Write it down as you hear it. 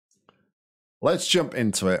Let's jump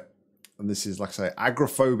into it. And this is, like I say,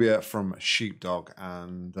 agoraphobia from Sheepdog.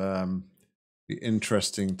 And be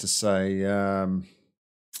interesting to say,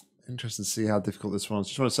 interesting to see how difficult this one is.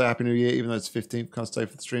 Just want to say Happy New Year, even though it's 15th. Can't stay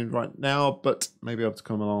for the stream right now, but maybe able to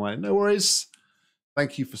come along later. No worries.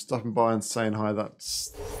 Thank you for stopping by and saying hi.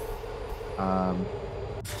 That's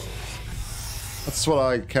what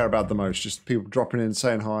I care about the most. Just people dropping in,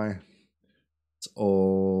 saying hi. It's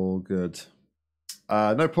all good.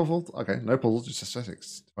 No puzzle. Okay, no puzzle, just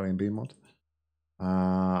aesthetics. 20 B mod.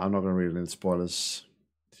 I'm not going to read any spoilers.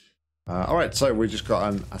 All right, so we just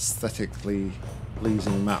got an aesthetically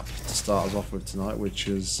pleasing map to start us off with tonight, which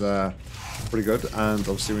is pretty good. And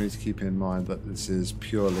obviously, we need to keep in mind that this is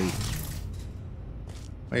purely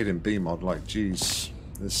made in B mod. Like, geez,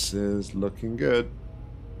 this is looking good.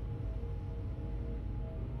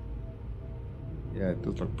 Yeah, it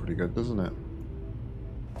does look pretty good, doesn't it?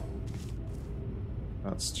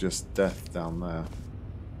 That's just death down there.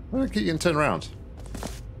 How do I keep getting turned around?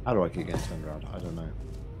 How do I keep getting turned around? I don't know.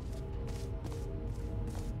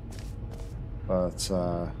 But,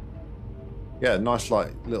 yeah, nice,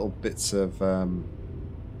 like, little bits of the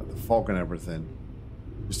fog and everything.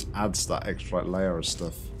 Just adds that extra like, layer of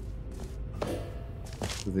stuff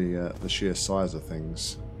to the sheer size of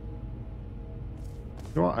things.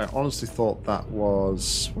 You know what? I honestly thought that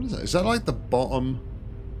was... What is that? Is that like the bottom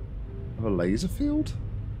of a laser field?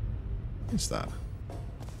 What is that?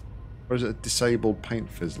 Or is it a disabled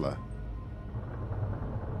paint fizzler?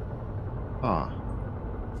 Ah.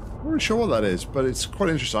 I'm not really sure what that is, but it's quite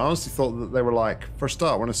interesting. I honestly thought that they were like... For a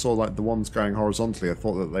start, when I saw like the ones going horizontally, I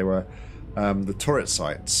thought that they were the turret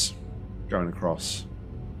sights going across.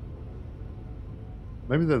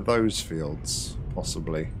 Maybe they're those fields,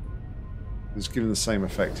 possibly. It's giving the same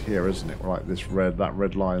effect here, isn't it? Like this that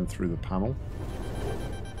red line through the panel.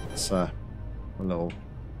 It's a little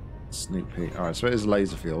sneak peek. Alright, so it is a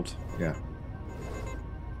laser field. Yeah.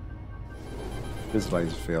 It is a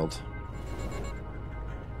laser field.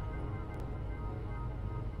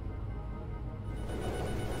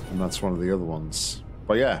 And that's one of the other ones.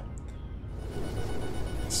 But yeah.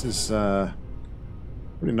 This is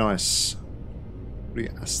pretty nice. Pretty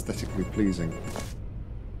aesthetically pleasing.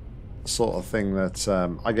 Sort of thing that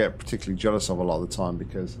I get particularly jealous of a lot of the time,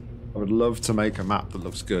 because I would love to make a map that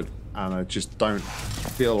looks good, and I just don't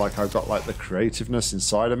feel like I've got like the creativeness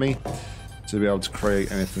inside of me to be able to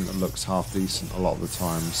create anything that looks half decent a lot of the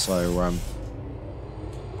time. So,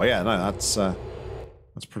 but yeah, no, that's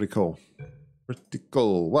pretty cool. Pretty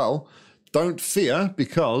cool. Well, don't fear,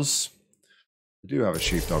 because we do have a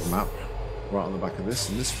Sheepdog map right on the back of this,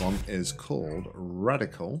 and this one is called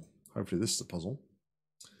Radical. Hopefully, this is the puzzle.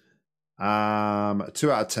 2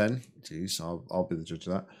 out of 10. Jeez, I'll be the judge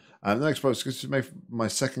of that. The next post is my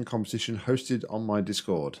second competition hosted on my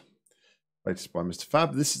Discord. Latest by Mr.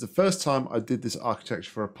 Fab. This is the first time I did this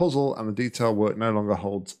architecture for a puzzle, and the detail work no longer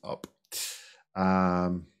holds up.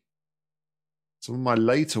 Some of my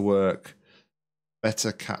later work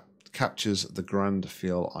better captures the grand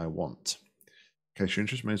feel I want. In case you're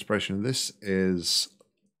interested, my inspiration in this is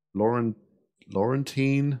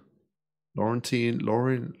Laurentian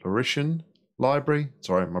Library.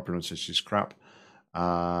 Sorry, my pronunciation is crap.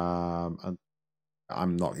 And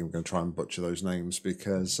I'm not even going to try and butcher those names,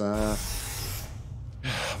 because I've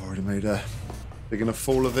already made a big enough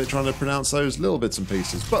fool of it trying to pronounce those little bits and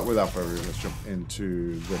pieces. But without further ado, let's jump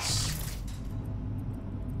into this.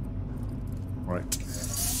 Right.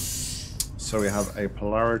 So we have a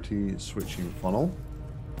polarity switching funnel.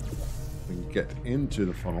 We can get into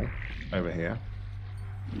the funnel over here.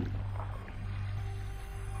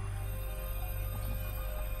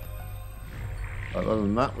 Other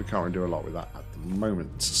than that, we can't really do a lot with that at the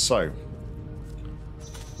moment. So,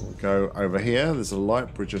 we'll go over here. There's a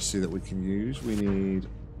light bridge I see that we can use. We need...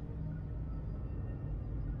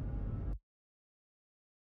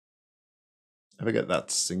 Ever get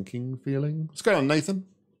that sinking feeling? What's going on, Nathan?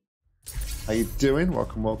 How you doing?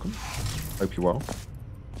 Welcome, welcome. Hope you're well.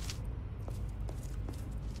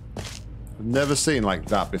 I've never seen like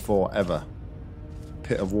that before, ever.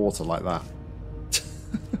 Pit of water like that.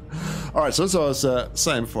 Alright, so as I was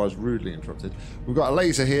saying before I was rudely interrupted, we've got a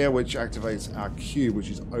laser here which activates our cube, which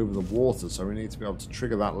is over the water, so we need to be able to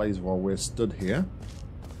trigger that laser while we're stood here.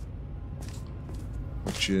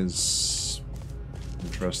 Which is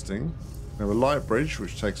interesting. We have a light bridge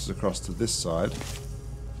which takes us across to this side.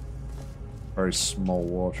 Very small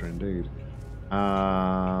water indeed.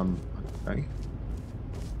 Okay.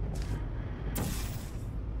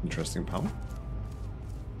 Interesting panel.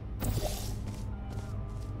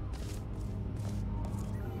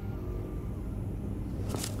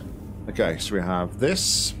 Okay, so we have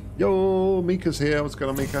this. Yo, Mika's here. What's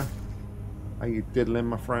going on, Mika? How you diddling,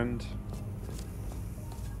 my friend?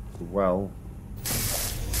 Well.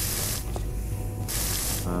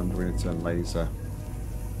 And we need to turn laser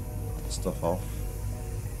stuff off.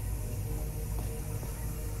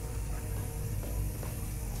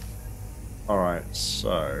 Alright,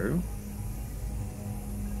 so...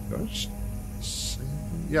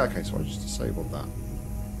 Yeah, okay, so I just disabled that.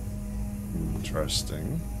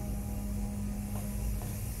 Interesting.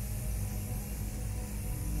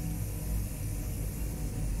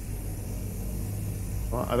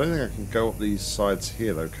 Well, I don't think I can go up these sides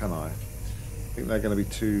here, though, can I? I think they're going to be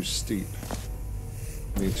too steep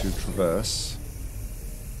for me to traverse.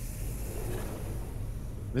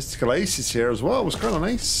 Mystical Ace is here as well. What's going on,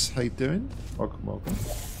 Ace? How you doing? Welcome, welcome.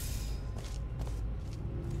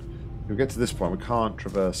 If we get to this point, we can't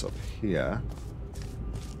traverse up here.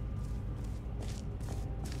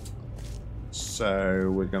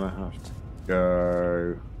 So we're going to have to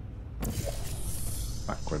go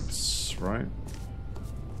backwards, right?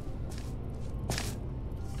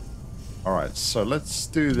 Alright, so let's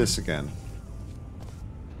do this again.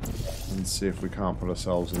 And see if we can't put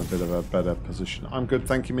ourselves in a bit of a better position. I'm good,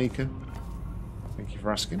 thank you, Mika. Thank you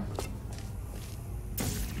for asking.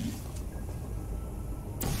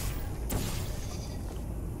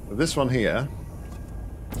 But this one here...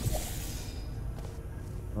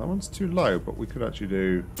 That one's too low, but we could actually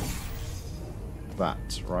do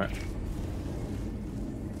that, right?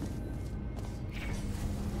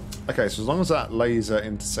 Okay, so as long as that laser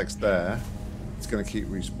intersects there, it's going to keep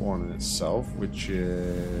respawning itself, which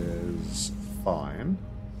is fine.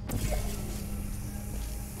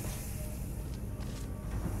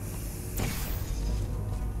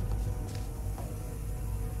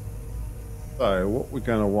 So what we're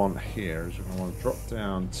going to want here is we're going to want to drop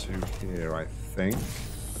down to here, I think.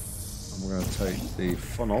 And we're going to take the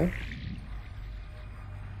funnel.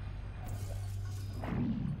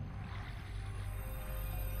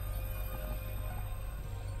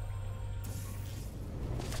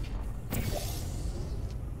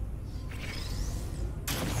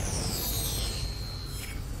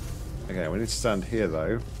 Okay, we need to stand here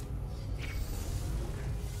though.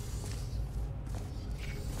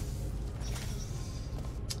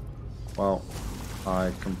 Well,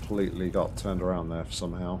 I completely got turned around there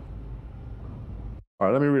somehow.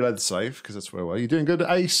 Alright, let me reload the save, because that's where we are. You doing good,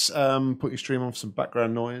 Ace? Put your stream on for some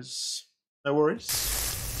background noise. No worries.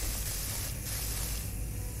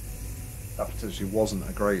 That potentially wasn't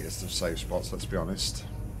a greatest of save spots, let's be honest.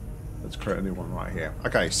 Let's create a new one right here.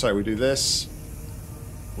 Okay, so we do this.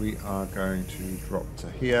 We are going to drop to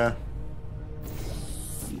here.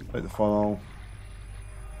 Take the funnel.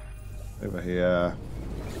 Over here.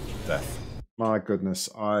 Death. My goodness,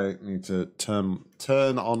 I need to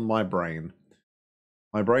turn on my brain.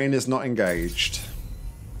 My brain is not engaged.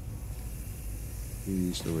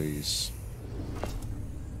 Jeez Louise.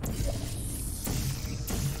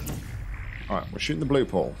 Alright, we're shooting the blue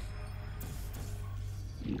pole.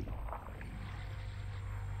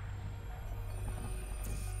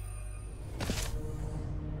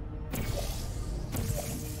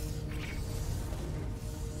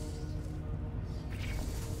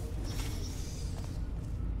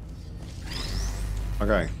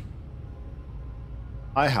 Okay.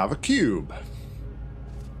 I have a cube.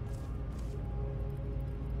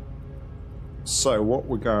 So what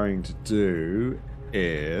we're going to do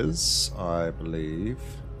is, I believe,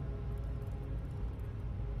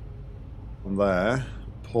 on there,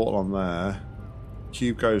 portal on there,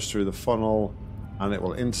 cube goes through the funnel and it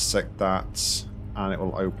will intersect that and it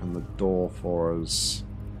will open the door for us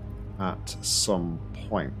at some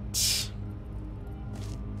point.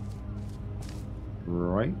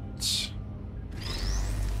 Right.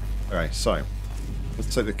 Okay, so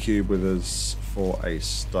let's take the cube with us for a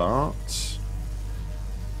start.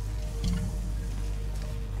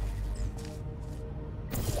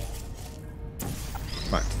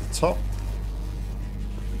 Back to the top.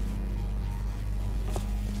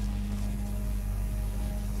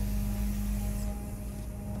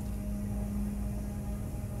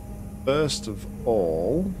 First of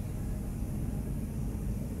all,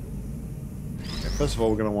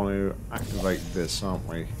 we're going to want to activate this, aren't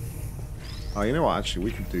we? Oh, you know what? Actually,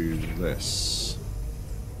 we could do this.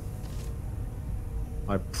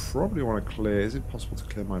 I probably want to clear... Is it possible to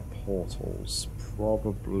clear my portals?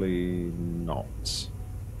 Probably not.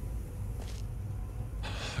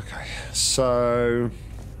 Okay, so...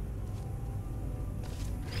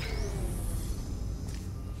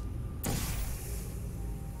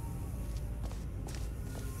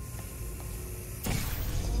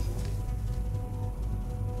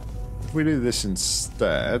 If we do this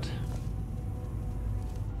instead...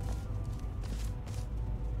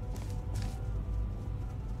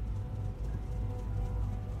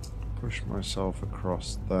 push myself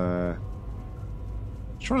across there.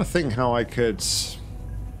 I'm trying to think how I could...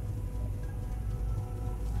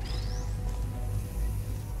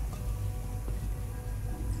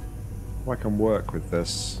 how I can work with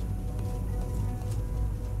this.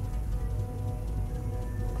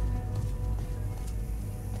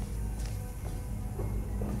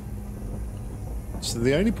 So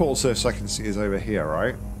the only portal surface I can see is over here,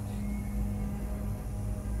 right?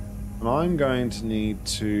 And I'm going to need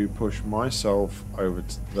to push myself over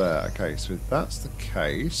to there. Okay, so if that's the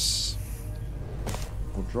case,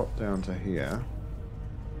 I'll drop down to here.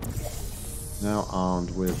 Now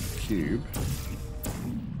armed with cube.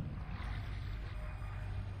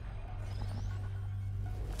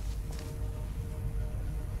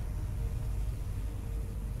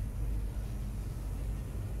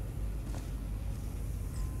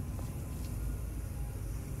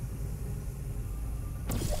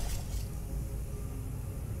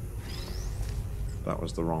 That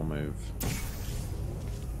was the wrong move.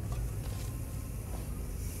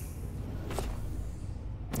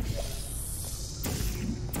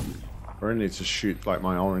 I really need to shoot like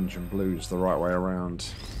my orange and blues the right way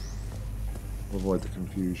around to avoid the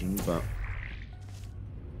confusion, but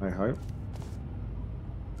hey ho.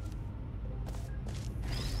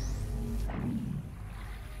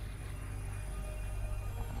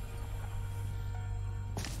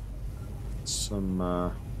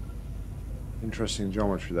 Some interesting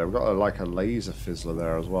geometry there. We've got like a laser fizzler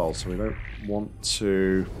there as well, so we don't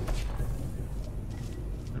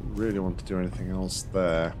really want to do anything else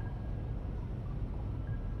there.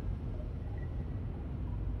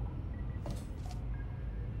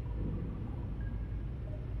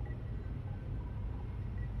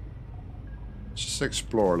 Let's just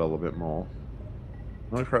explore a little bit more. I'm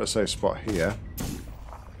going to create a safe spot here.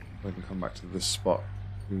 We can come back to this spot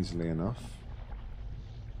easily enough.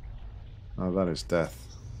 Oh, that is death.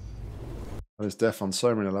 That is death on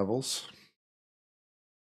so many levels.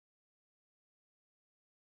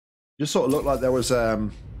 Just sort of looked like there was it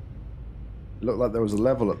looked like there was a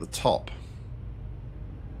level at the top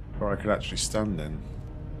where I could actually stand in.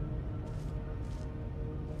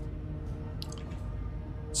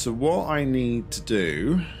 So what I need to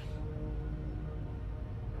do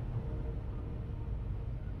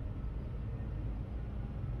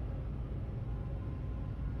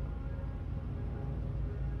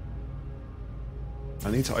I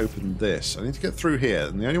need to open this. I need to get through here,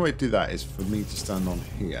 and the only way to do that is for me to stand on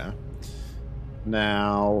here.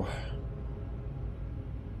 Now,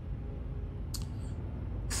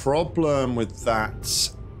 problem with that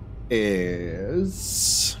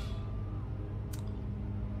is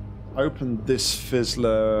open this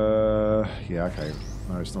fizzler. Yeah, okay.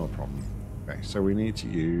 No, it's not a problem. Okay, so we need to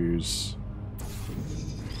use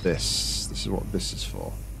this. This is what this is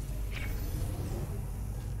for.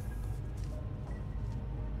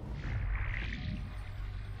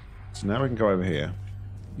 So now we can go over here.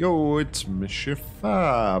 Yo, it's Mr.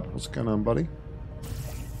 Fab. What's going on, buddy?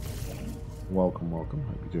 Welcome, welcome.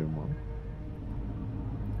 Hope you're doing well.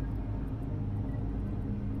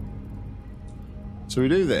 So we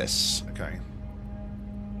do this. Okay.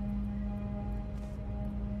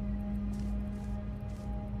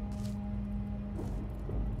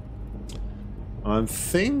 I'm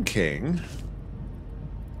thinking...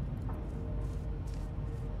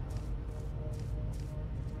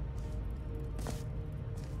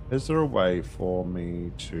 is there a way for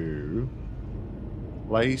me to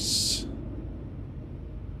place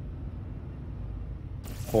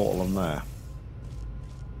portal on there?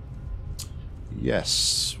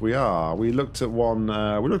 Yes, we are. We looked at one.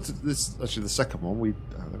 We looked at this. Actually, the second one. There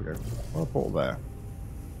we go. Well, a portal there.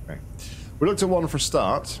 Okay. We looked at one for a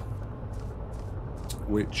start,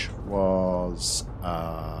 which was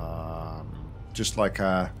just like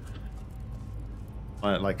a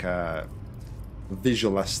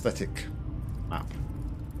visual aesthetic map,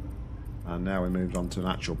 and now we moved on to an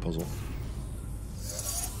actual puzzle.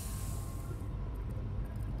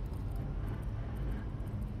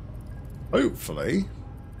 Hopefully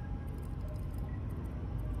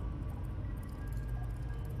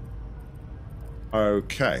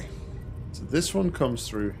okay, so this one comes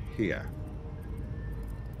through here.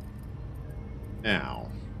 Now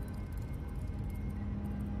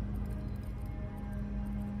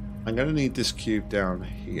I'm going to need this cube down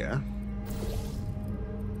here.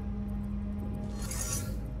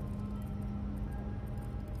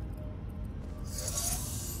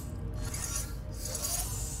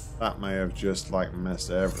 That may have just like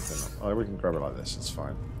messed everything up. Oh, we can grab it like this, it's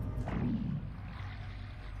fine.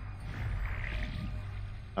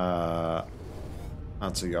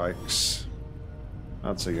 That's a yikes.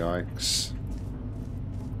 That's a yikes.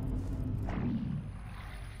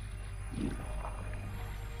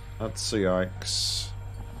 That's a yikes.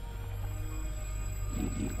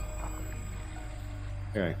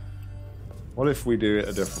 Okay. What if we do it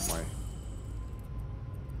a different way?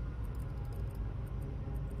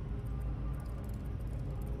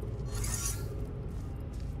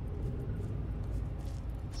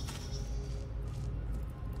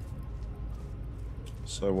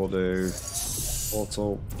 So we'll do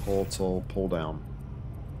portal, portal, pull down.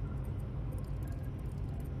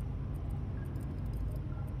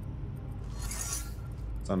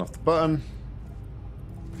 Turn off the button.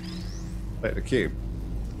 Take the cube.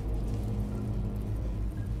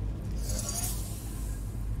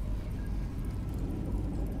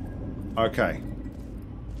 Okay.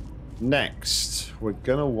 Next, we're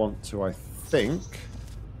gonna want to, I think,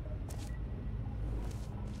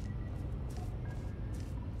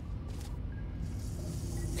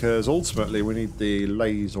 because ultimately we need the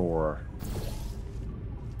laser.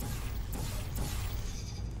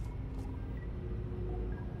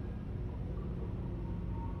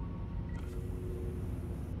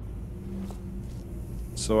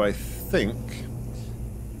 So I think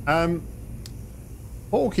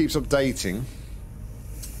Portal keeps updating,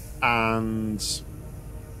 and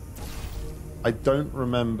I don't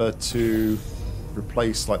remember to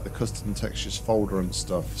replace like the custom textures folder and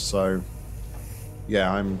stuff. So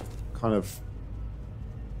yeah, I'm kind of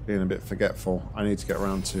being a bit forgetful. I need to get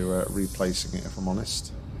around to replacing it, if I'm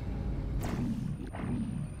honest.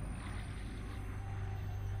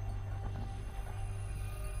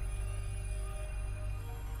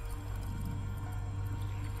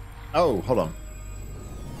 Oh, hold on.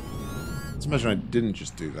 Let's imagine I didn't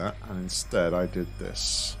just do that, and instead I did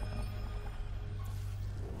this.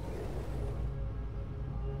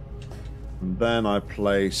 And then I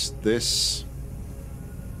placed this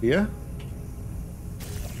here.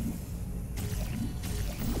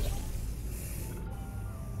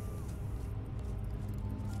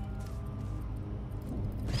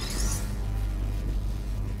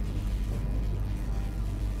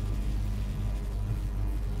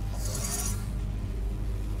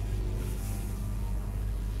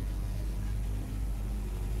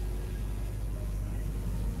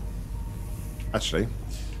 Actually,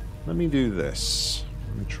 let me do this.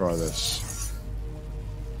 Let me try this.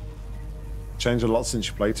 Changed a lot since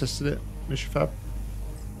you playtested it, Mr. Fab?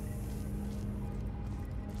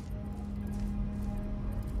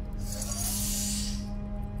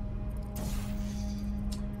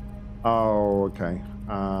 Oh, okay.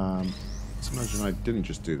 Let's imagine I didn't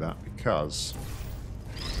just do that, because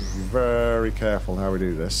be very careful how we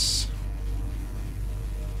do this.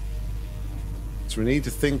 So we need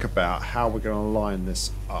to think about how we're going to line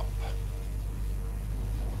this up.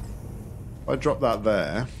 If I drop that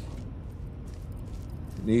there,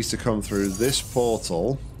 it needs to come through this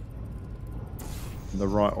portal in the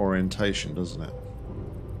right orientation, doesn't it?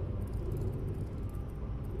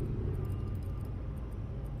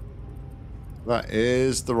 That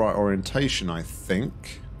is the right orientation, I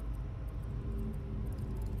think.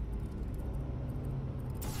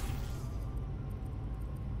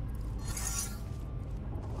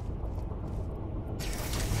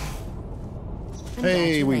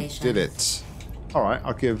 Hey, we did it. All right,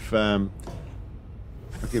 I'll give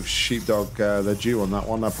Sheepdog their due on that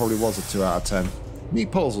one. That probably was a 2 out of 10.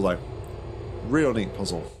 Neat puzzle though, real neat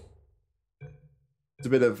puzzle. It's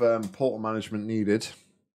a bit of portal management needed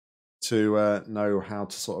to know how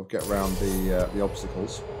to sort of get around the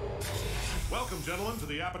obstacles. Welcome, gentlemen, to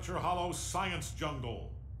the Aperture Hollow Science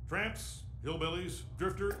Jungle. Tramps, hillbillies,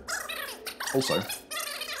 drifter. Also,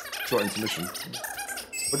 short intermission.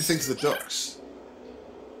 What do you think of the ducks?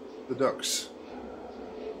 The ducks.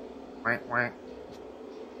 Quack, quack.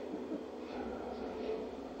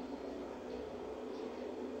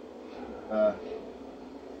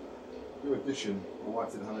 New addition. My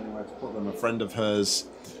wife didn't have anywhere to put them. A friend of hers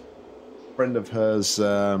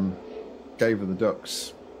gave her the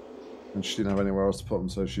ducks, and she didn't have anywhere else to put them,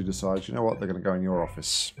 so she decided, you know what, they're going to go in your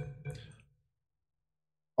office.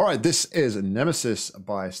 All right, this is Nemesis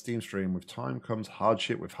by SteamStream. With time comes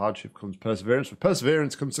hardship. With hardship comes perseverance. With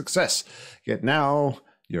perseverance comes success. Yet now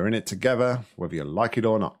you're in it together, whether you like it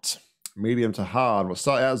or not. Medium to hard. What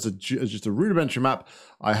started out as just a rudimentary map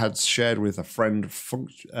I had shared with a friend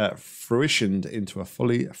fruitioned into a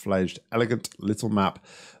fully fledged, elegant little map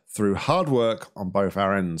through hard work on both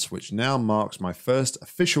our ends, which now marks my first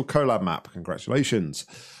official collab map. Congratulations.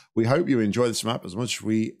 We hope you enjoy this map as much as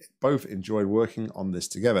we both enjoyed working on this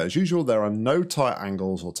together. As usual, there are no tight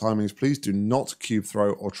angles or timings. Please do not cube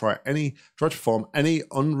throw or try to perform any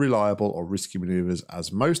unreliable or risky maneuvers,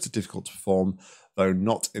 as most are difficult to perform, though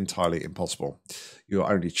not entirely impossible. You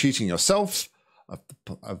are only cheating yourself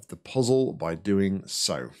of the puzzle by doing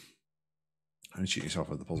so. Only cheat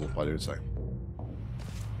yourself of the puzzle by doing so.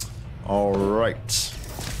 All right.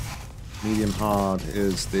 Medium hard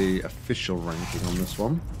is the official ranking on this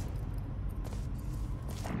one.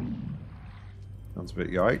 Sounds a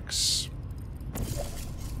bit yikes.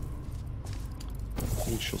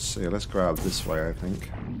 We shall see. Let's go out this way, I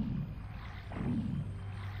think.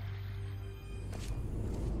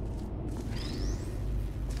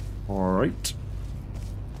 All right.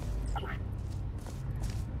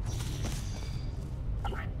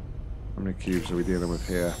 How many cubes are we dealing with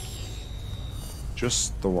here?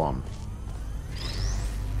 Just the one.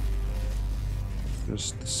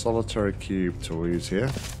 Just the solitary cube to use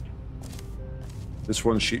here. This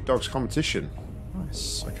one's Sheepdog's competition.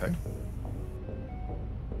 Nice, okay.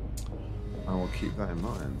 I will keep that in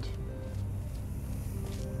mind.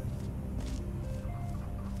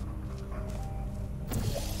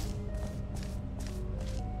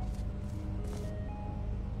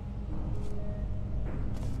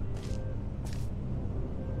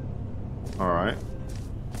 Alright.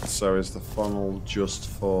 So is the funnel just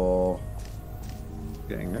for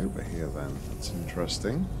getting over here then? That's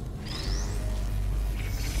interesting.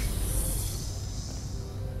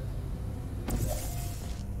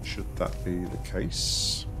 Should that be the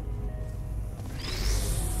case?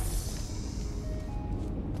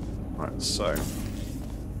 Right, so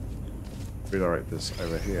redirect this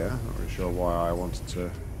over here. Not really sure why I wanted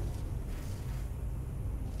to.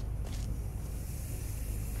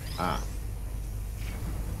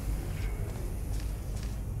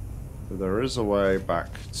 So there is a way back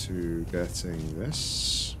to getting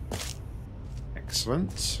this.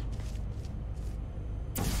 Excellent.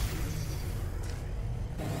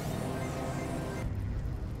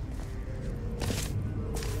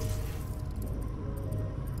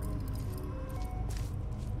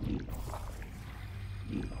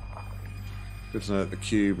 Good to know that the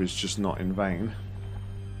cube is just not in vain.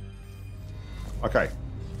 Okay.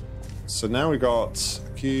 So now we got a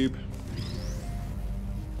cube.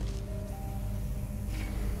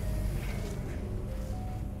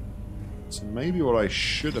 So maybe what I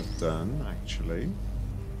should have done, actually.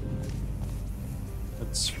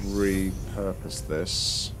 Let's repurpose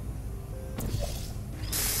this.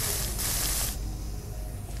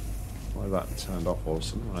 Why that turned off all of a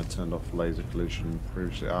sudden when I turned off laser collision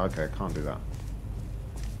previously. Ah, okay, I can't do that.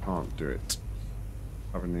 Can't do it.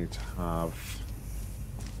 I would need to have.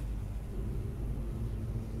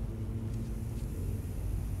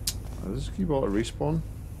 Does this cube auto respawn?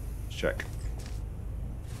 Let's check.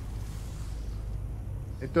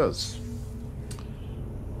 It does.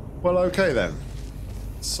 Well, okay then.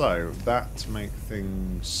 So that make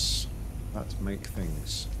things. Let's make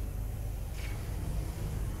things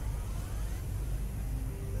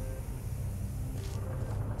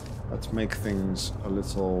a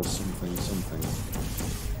little something something.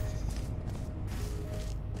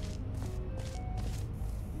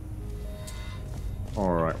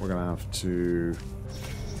 Alright, we're gonna have to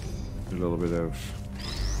do a little bit of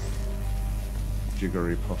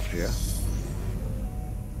jiggery puff here.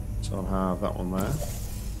 So I'll have that one there.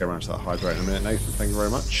 Get around to that hydrate in a minute, Nathan, thank you very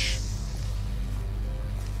much.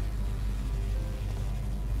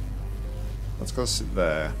 That's got to sit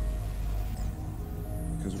there.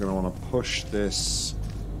 Because we're going to want to push this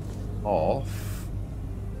off.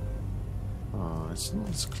 It's not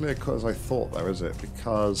as clear cut as I thought though, is it?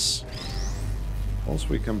 Because once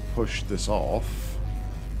we can push this off,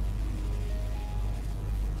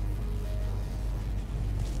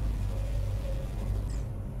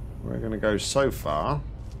 we're going to go so far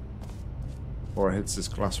before it hits this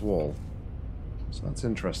glass wall. So that's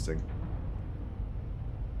interesting.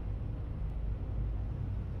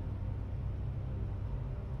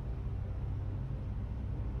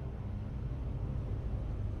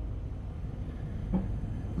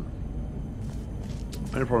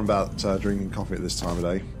 No problem about drinking coffee at this time of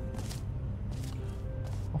day.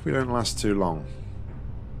 Coffee don't last too long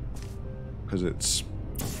because it's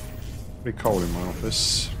pretty cold in my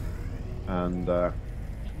office, and this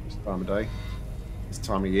time of day, this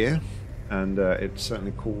time of year, and it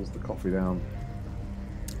certainly cools the coffee down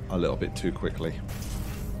a little bit too quickly.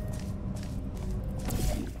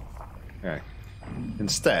 Okay.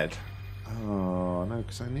 Instead, oh no,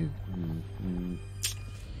 because I need.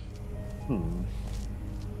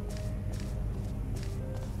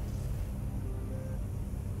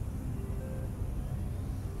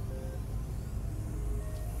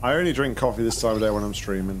 I only drink coffee this time of day when I'm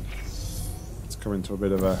streaming. It's coming to a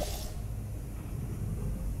bit of a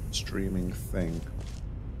streaming thing.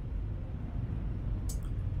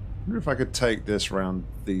 I wonder if I could take this round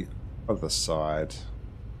the other side.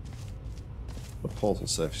 What portal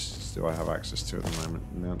surfaces do I have access to at the moment?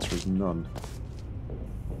 And the answer is none.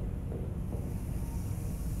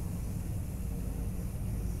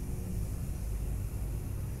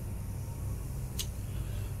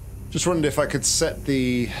 Just wondered if I could set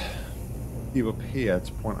the cube up here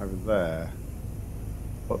to point over there.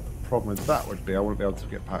 But the problem with that would be I wouldn't be able to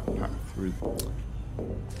get back through.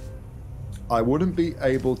 I wouldn't be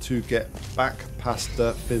able to get back past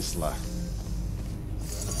the fizzler.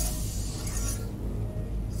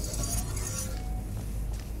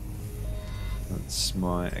 That's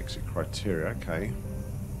my exit criteria. Okay.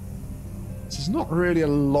 So there's not really a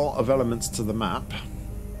lot of elements to the map.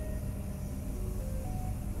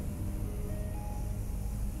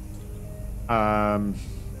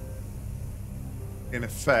 In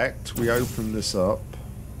effect, we open this up.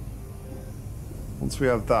 Once we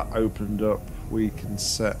have that opened up, we can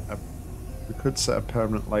set a. We could set a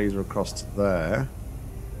permanent laser across to there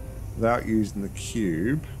without using the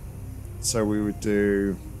cube. So we would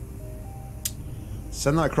do.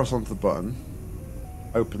 Send that across onto the button.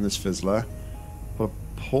 Open this fizzler. Put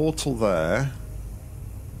a portal there.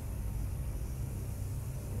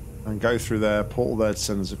 And go through there, portal there to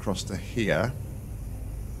send us across to here.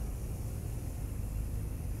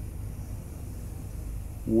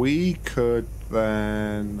 We could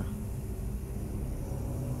then...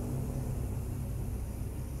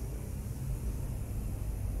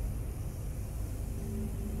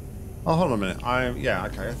 Oh, hold on a minute. Yeah,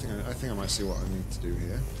 okay. I think I might see what I need to do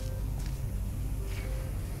here.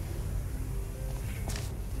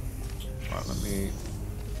 Right, let me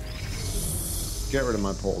get rid of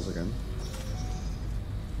my portals again.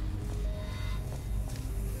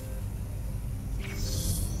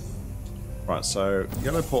 Right, so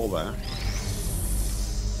yellow portal there.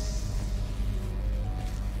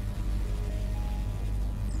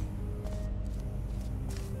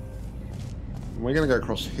 We're going to go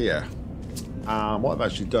across here. What I've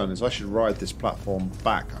actually done is I should ride this platform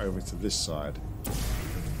back over to this side.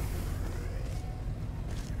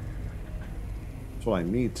 That's what I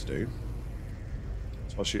need to do.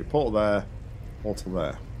 So I'll shoot a portal there, portal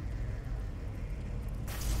there.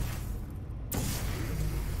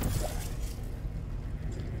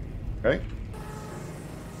 Okay.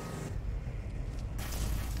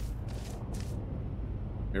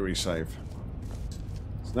 Here we save.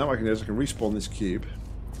 So now what I can do is I can respawn this cube.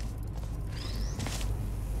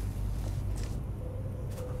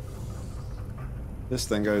 This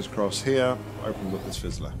then goes across here, opens up this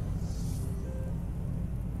fizzler.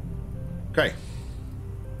 Okay.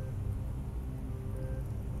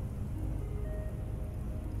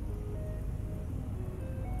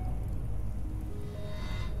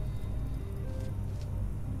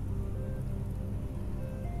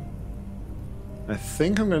 I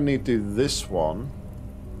think I'm going to need to do this one.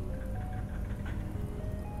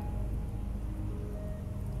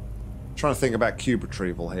 I'm trying to think about cube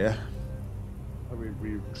retrieval here. How do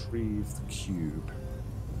we retrieve the cube?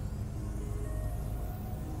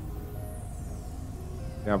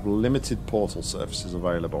 We have limited portal surfaces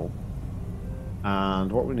available.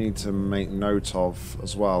 And what we need to make note of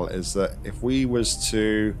as well is that if we was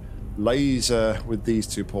to laser with these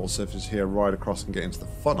two portal surfaces here right across and get into the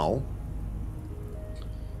funnel,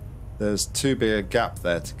 there's too big a gap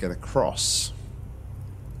there to get across.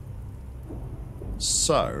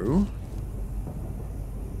 So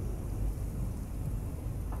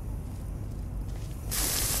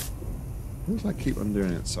why does that keep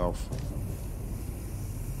undoing itself?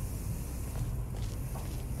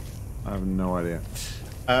 I have no idea.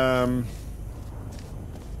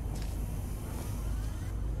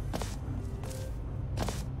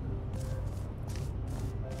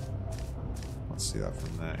 See that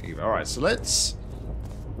from there either. Alright, so let's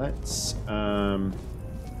I'm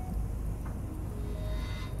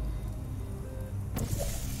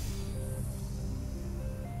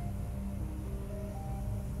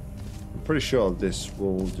pretty sure this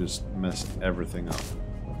will just mess everything up.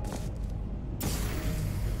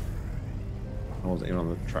 I wasn't even on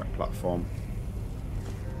the track platform.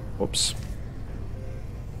 Whoops.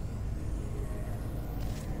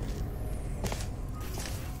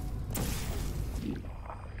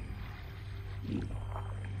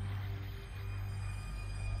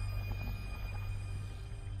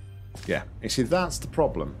 Yeah, you see, that's the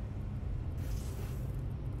problem.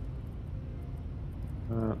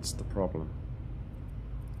 That's the problem.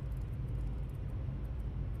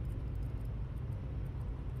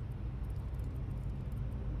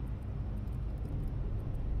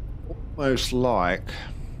 Most like.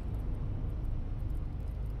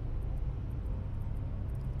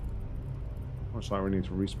 Most like we need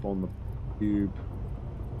to respawn the cube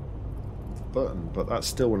with the button, but that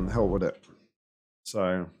still wouldn't help, would it?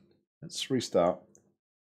 So let's restart.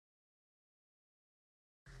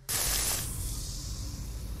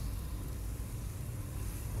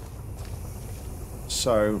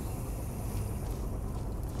 So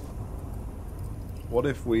what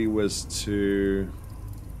if we was to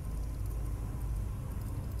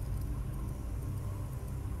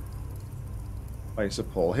place a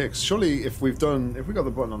portal here? 'Cause surely if we got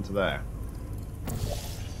the button onto there,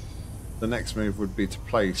 the next move would be to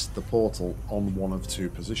place the portal on one of two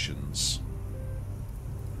positions.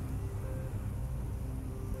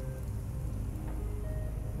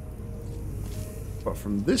 But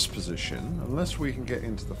from this position, unless we can get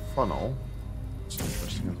into the funnel, it's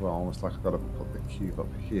interesting as well, almost like I've got to put the cube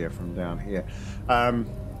up here from down here. Yeah,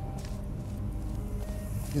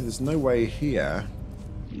 there's no way here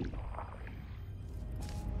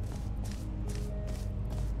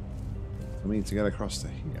for me to get across to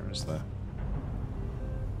here, is there?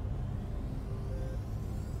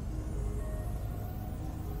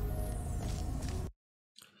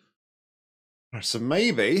 So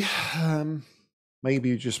maybe,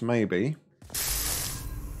 maybe, just maybe,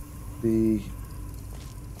 the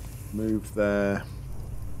move there.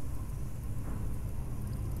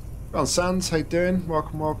 Go on, Sans, how you doing?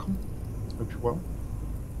 Welcome, welcome. Hope you're well.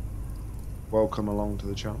 Welcome along to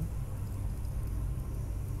the channel.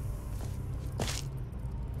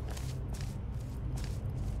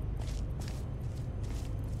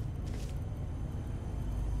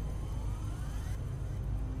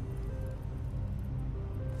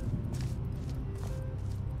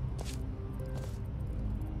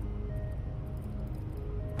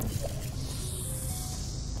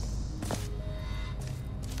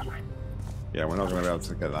 Yeah, we're not going to be able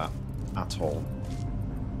to get that at all.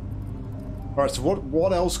 Alright, so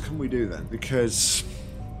what else can we do then? Because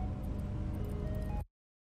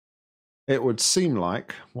it would seem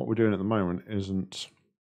like what we're doing at the moment isn't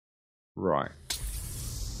right. So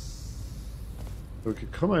we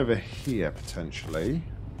could come over here potentially.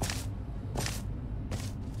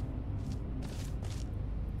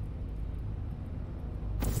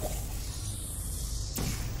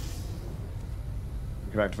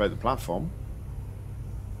 We could activate the platform.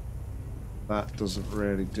 That doesn't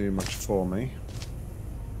really do much for me.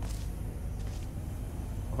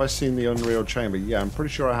 Have I seen the Unreal Chamber? Yeah, I'm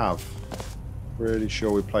pretty sure I have. Pretty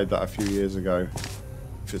sure we played that a few years ago.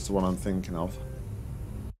 If it's the one I'm thinking of.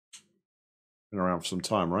 Been around for some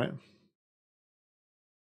time, right?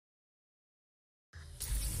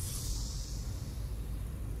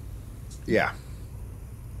 Yeah.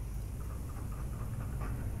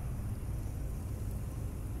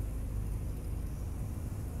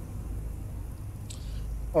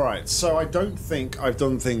 Alright, so I don't think I've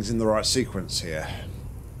done things in the right sequence here.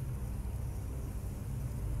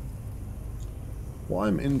 What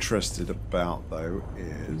I'm interested about, though,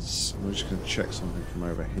 is... I'm just going to check something from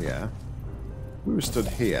over here. We were stood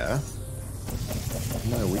here.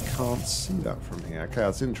 No, we can't see that from here. Okay,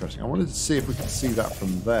 that's interesting. I wanted to see if we could see that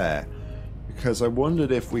from there. Because I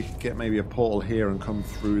wondered if we could get maybe a portal here and come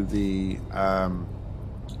through the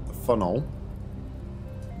funnel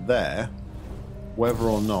there. Whether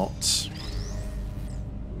or not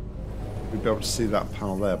we'd be able to see that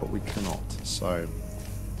panel there, but we cannot, so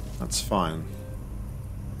that's fine.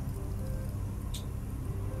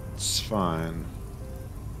 It's fine.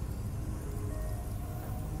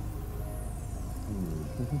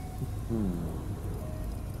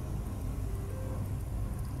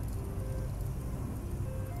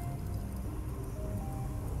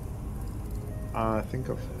 I think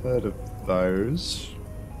I've heard of those.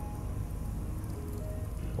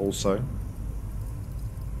 Also,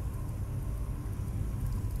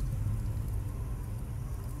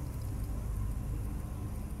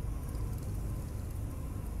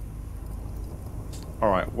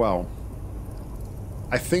 alright, well,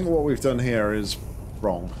 I think what we've done here is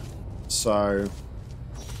wrong. So,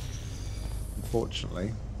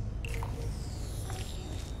 unfortunately,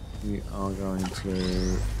 we are going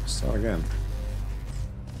to start again.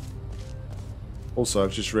 Also,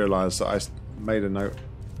 I've just realised that I made a note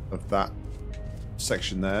of that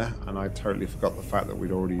section there, and I totally forgot the fact that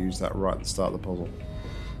we'd already used that right at the start of the puzzle.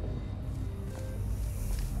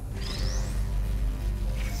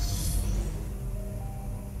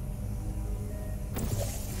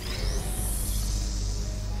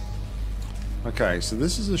 Okay, so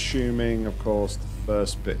this is assuming, of course, the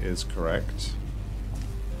first bit is correct.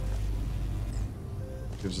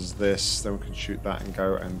 Gives us this, then we can shoot that and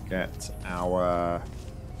go and get our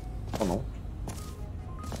funnel.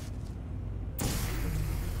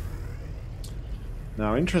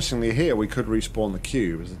 Now, interestingly here, we could respawn the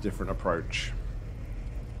cube as a different approach.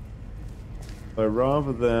 So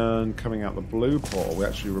rather than coming out the blue portal, we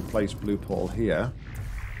actually replace blue portal here.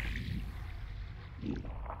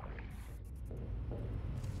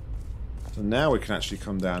 So now we can actually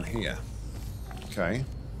come down here. Okay.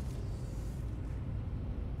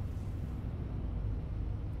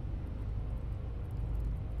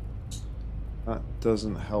 That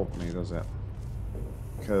doesn't help me, does it?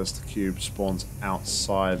 Because the cube spawns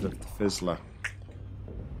outside of the fizzler.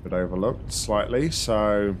 Bit overlooked slightly,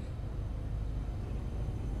 so...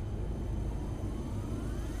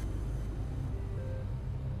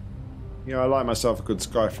 Yeah, I like myself a good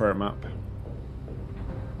Skyfarer map.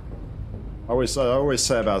 I always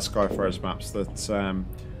say about Skyfarer's maps that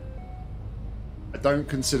I don't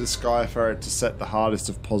consider Skyfarer to set the hardest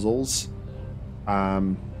of puzzles.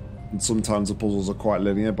 And sometimes the puzzles are quite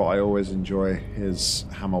linear, but I always enjoy his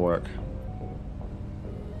hammer work.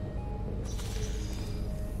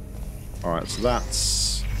 Alright, so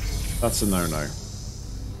that's a no-no.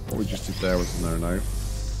 What we just did there was a no-no.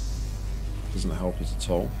 Doesn't help us at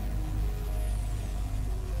all.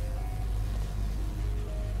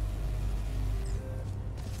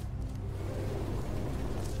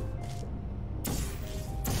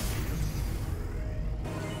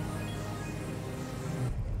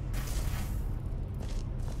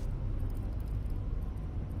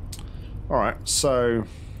 Alright, so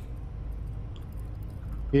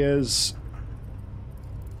here's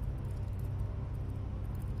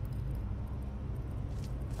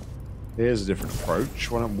a different approach.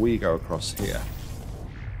 Why don't we go across here?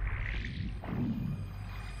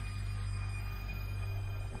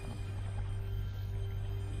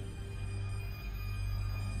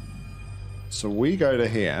 So we go to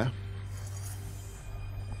here.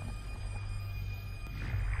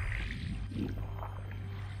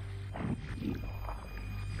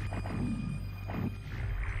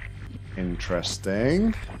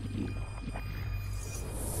 Interesting.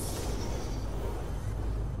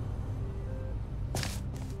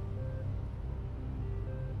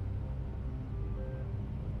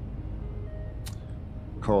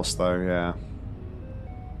 Of course, though, yeah.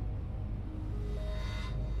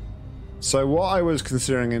 So what I was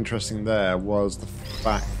considering interesting there was the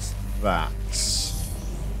fact that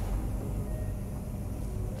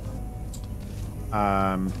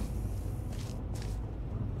no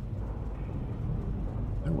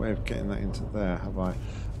way of getting that into there, have I?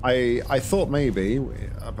 I thought maybe,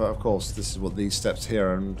 but of course this is what these steps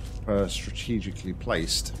here are strategically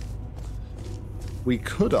placed. We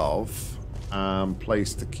could have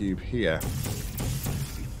placed the cube here.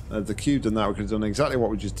 The cube done that, we could have done exactly what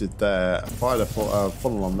we just did there, fired a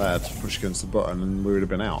funnel on there to push against the button and we would have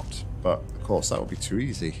been out. But of course that would be too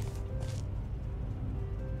easy.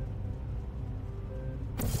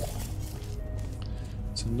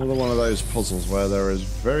 It's another one of those puzzles where there is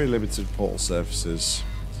very limited portal surfaces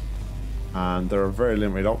and there are very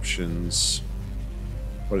limited options,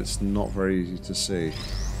 but it's not very easy to see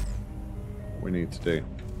what we need to do.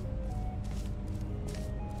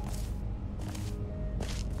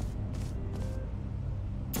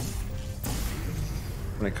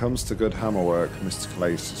 When it comes to good hammer work, Mystical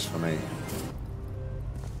Ace is for me.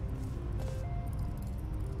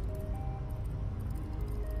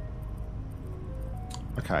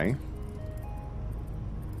 Okay.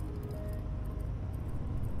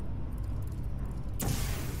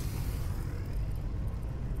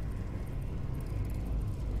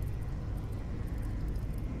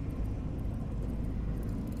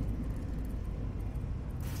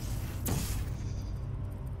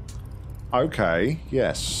 Okay,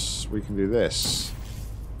 yes, we can do this.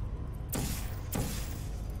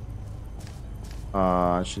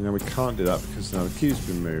 Actually, no, we can't do that because now the cube's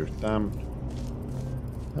been moved. Damn.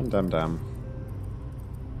 Damn, damn, damn.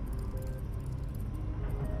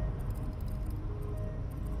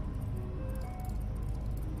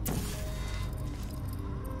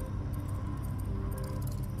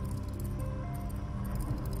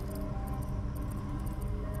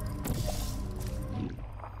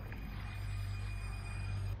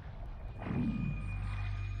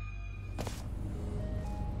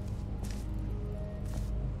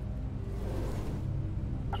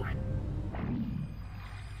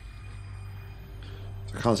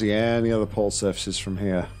 I can't see any other pole surfaces from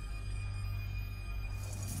here.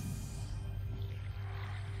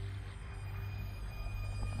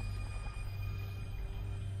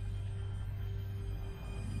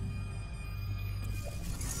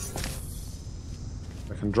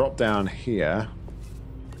 can drop down here.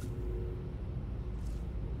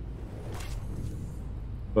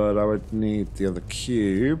 But I would need the other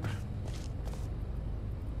cube.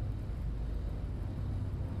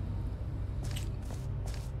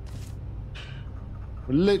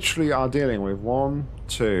 We literally are dealing with 1,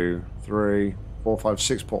 2, 3, 4, 5,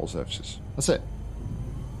 6 portal surfaces. That's it.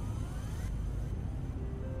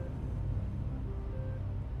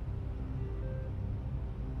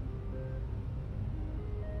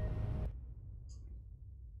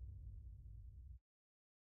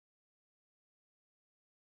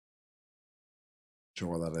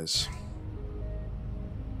 Sure what that is.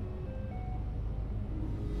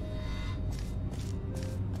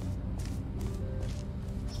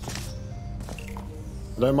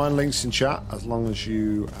 I don't mind links in chat as long as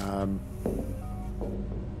you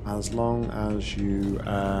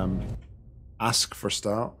ask for a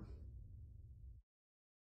start.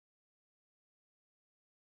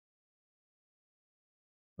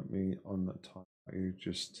 Let me on that time you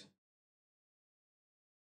just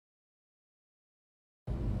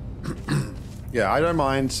yeah, I don't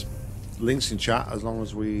mind links in chat as long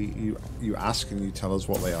as you ask and you tell us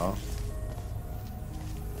what they are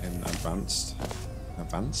in advance.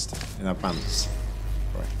 In advance.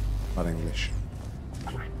 Sorry, bad English.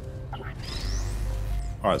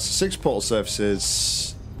 Alright, so 6 portal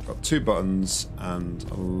surfaces, got 2 buttons and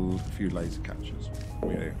a few laser catchers.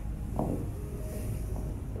 What do we do?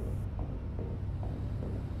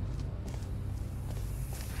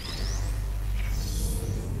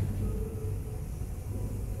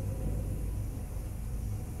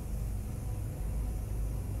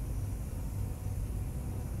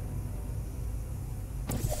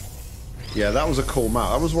 Yeah, that was a cool map.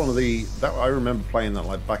 That was one of the... I remember playing that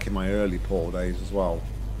like back in my early Portal days as well.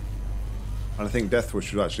 And I think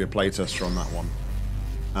Deathwish was actually a playtester on that one.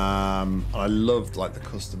 I loved like the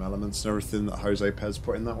custom elements and everything that Jose Pez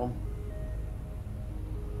put in that one.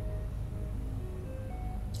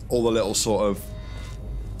 All the little sort of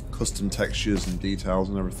custom textures and details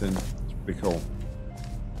and everything. It's pretty cool.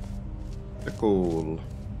 Pretty cool.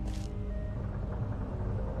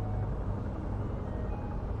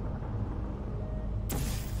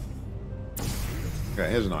 Okay,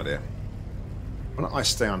 here's an idea. Why don't I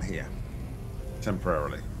stay on here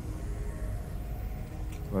temporarily?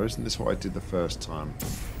 Well, isn't this what I did the first time?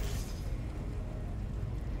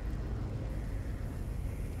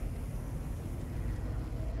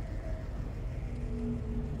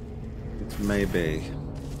 It may be.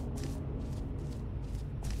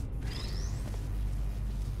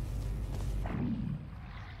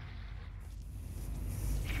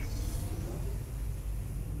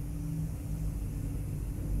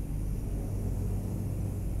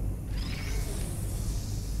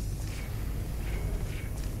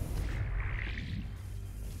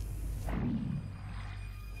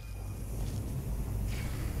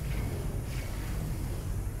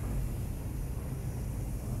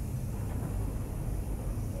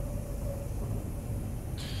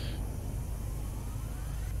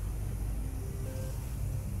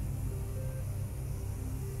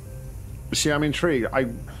 See, I'm intrigued.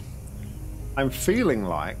 I'm feeling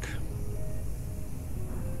like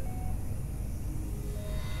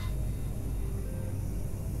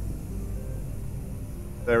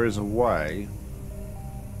there is a way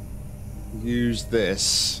to use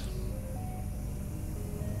this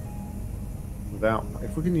without...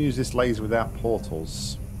 If we can use this laser without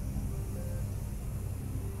portals,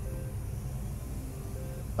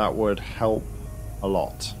 that would help a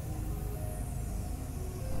lot.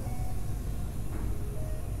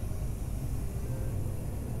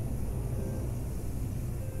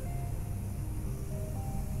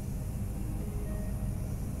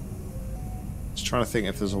 Trying to think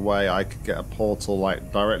if there's a way I could get a portal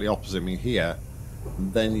like directly opposite me here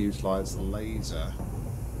and then utilize the laser.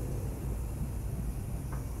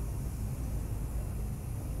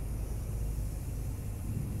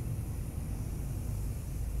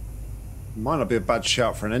 Might not be a bad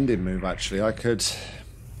shout for an ending move actually. I could,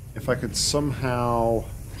 if I could somehow...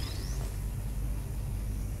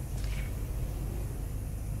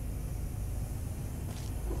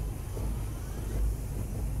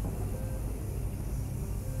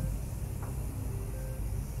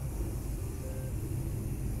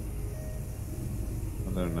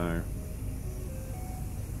 I don't know.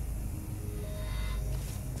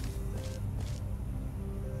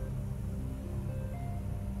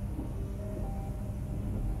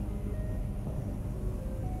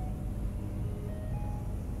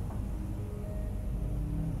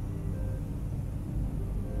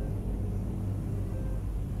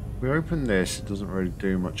 we open this, it doesn't really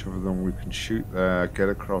do much other than we can shoot there, get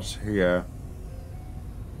across here.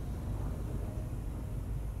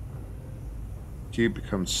 Cube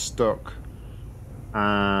becomes stuck,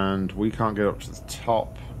 and we can't get up to the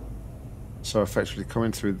top. So effectively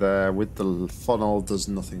coming through there with the funnel does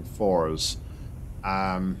nothing for us.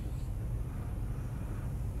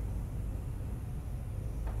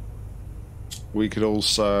 We could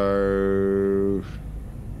also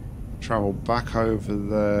travel back over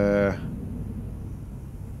there.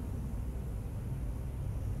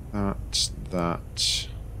 That.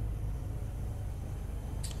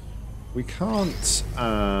 We can't.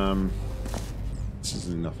 This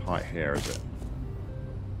isn't enough height here, is it?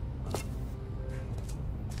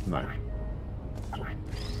 No.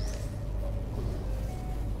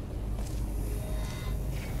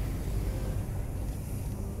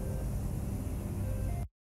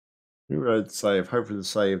 Reload save. Hopefully the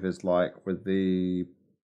save is like with the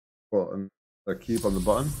button, the cube on the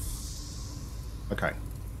button. Okay.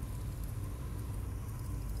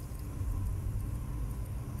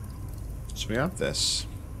 So we have this.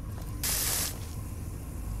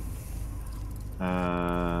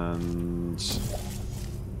 And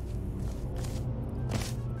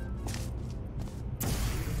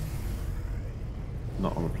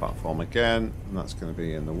not on the platform again, and that's going to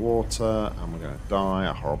be in the water, and we're going to die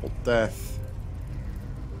a horrible death.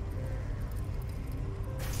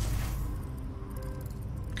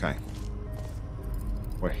 Okay.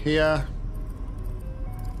 We're here.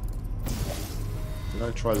 Did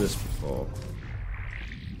I try this before?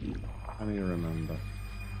 Can you remember?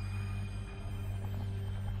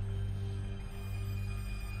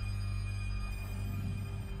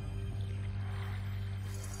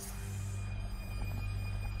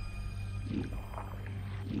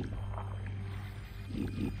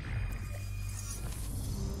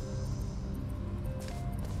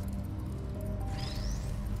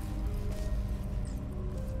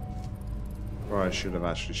 Or I should have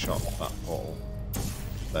actually shot that ball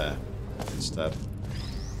there instead.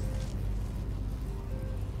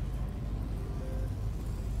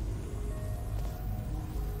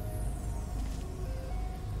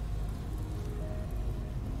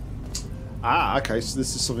 Ah, okay, so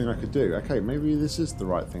this is something I could do. Okay, maybe this is the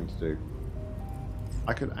right thing to do.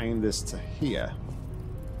 I could aim this to here.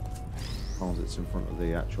 As long as it's in front of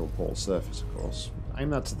the actual portal surface, of course. Aim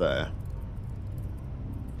that to there.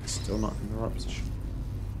 Still not in the right position.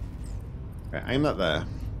 Okay, aim that there.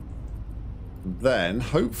 Then,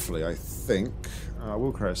 hopefully, I think... I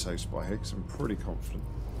will create a safe spot here because I'm pretty confident.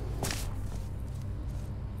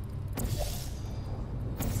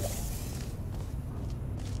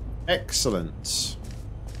 Excellent.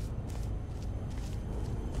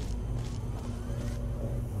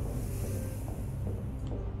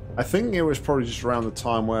 I think it was probably just around the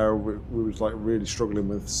time where we was like really struggling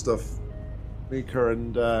with stuff, Mika,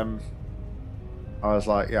 and I was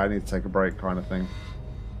like, yeah, I need to take a break kind of thing.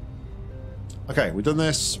 Okay, we've done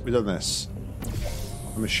this, we've done this.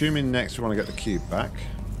 I'm assuming next we want to get the cube back.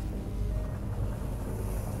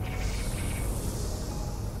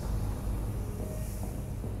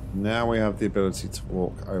 Now we have the ability to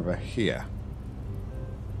walk over here,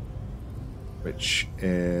 which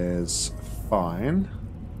is fine.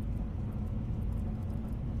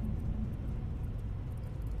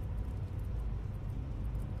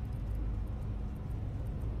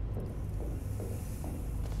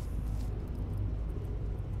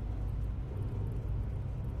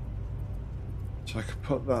 So I could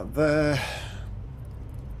put that there.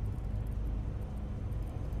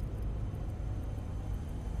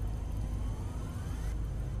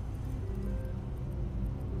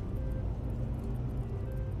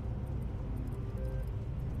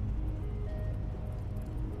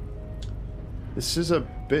 This is a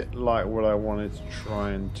bit like what I wanted to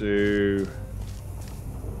try and do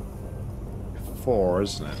before,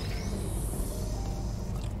 isn't it?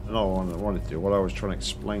 Not what I wanted to do. What I was trying to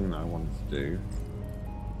explain that I wanted to do.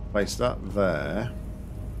 Place that there.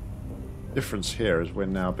 Difference here is we're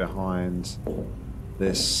now behind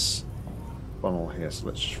this funnel here. So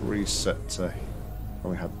let's just reset to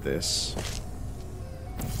when we had this.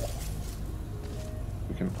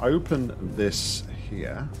 We can open this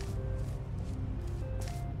here.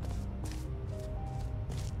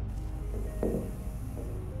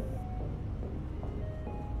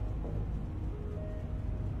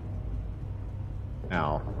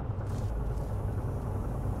 Now,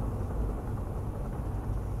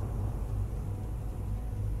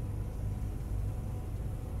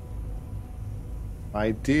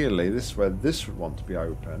 ideally, this is where this would want to be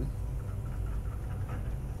open.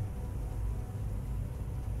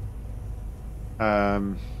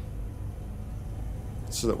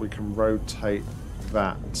 so that we can rotate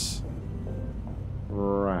that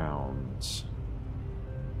round.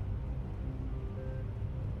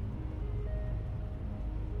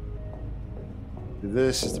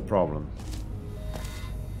 This is the problem.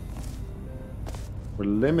 We're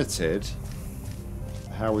limited to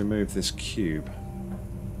how we move this cube,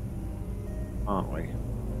 aren't we?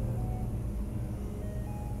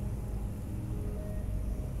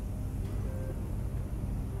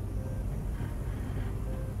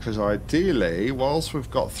 Because ideally, whilst we've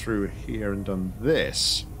got through here and done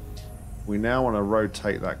this, we now want to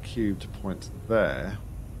rotate that cube to point there.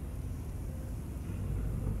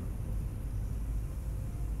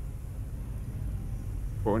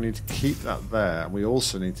 But we need to keep that there, and we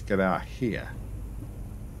also need to get out here.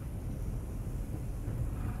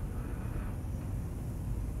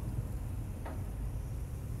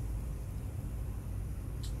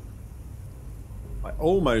 I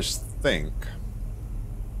almost think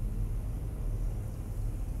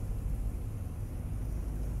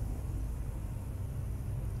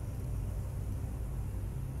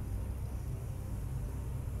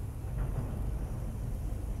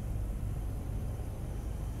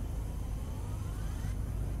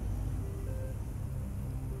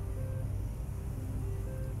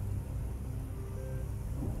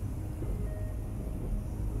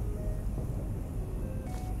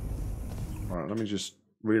let me just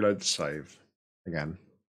reload the save again.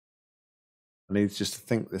 I need just to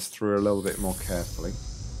think this through a little bit more carefully.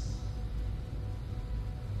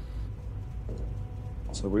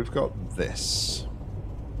 So we've got this.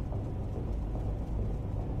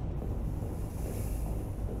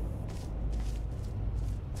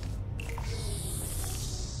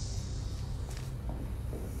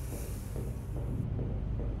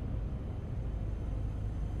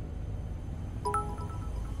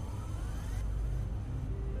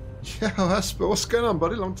 Yeah, what's going on,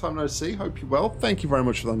 buddy? Long time no see. Hope you're well. Thank you very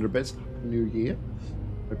much for the 100 bits. New year.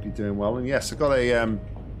 Hope you're doing well. And yes, I got a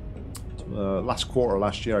last quarter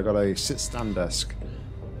last year. I got a sit-stand desk,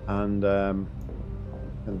 and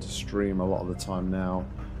tend to stream a lot of the time now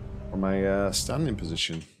from a standing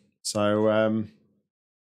position. So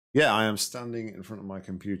yeah, I am standing in front of my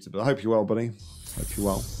computer. But I hope you're well, buddy. Hope you're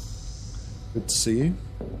well. Good to see you.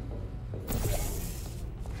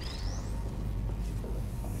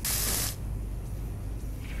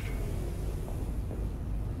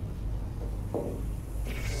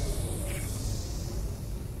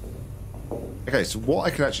 Okay, so what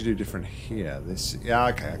I could actually do different here, this, yeah,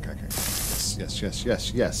 okay.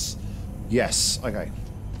 Yes, okay.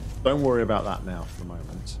 Don't worry about that now for the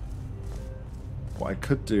moment. What I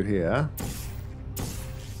could do here,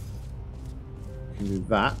 I can do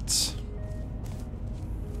that.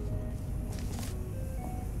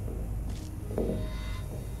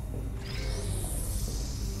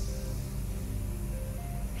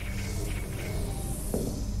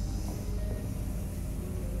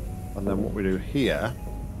 And then what we do here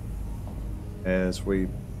is we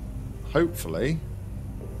hopefully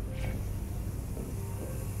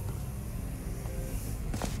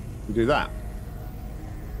do that.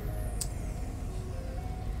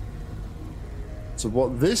 So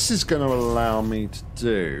what this is going to allow me to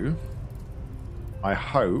do, I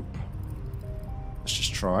hope, let's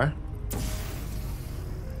just try.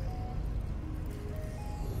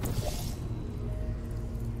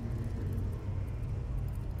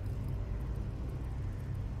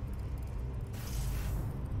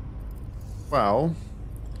 Well,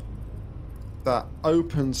 that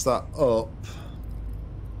opens that up.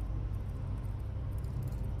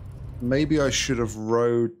 Maybe I should have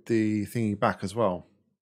rode the thingy back as well.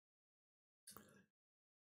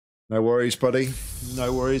 No worries, buddy.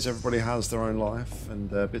 No worries. Everybody has their own life and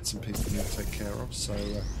bits and pieces they need to take care of. So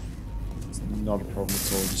it's not a problem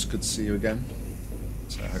at all. Just good to see you again.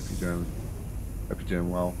 So I hope you're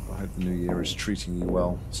doing well. I hope the new year is treating you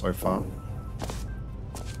well so far.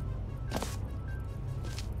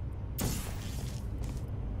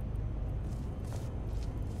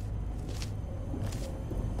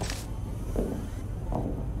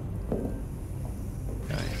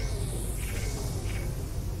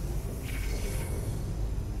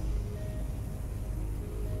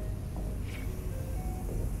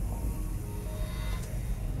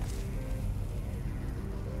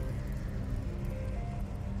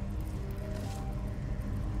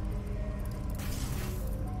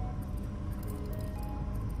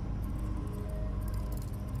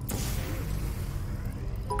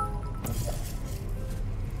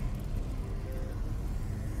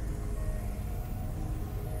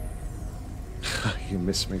 You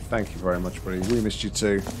missed me. Thank you very much, buddy. We missed you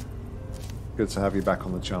too. Good to have you back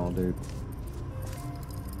on the channel, dude.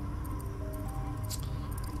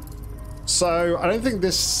 So I don't think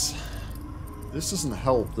this doesn't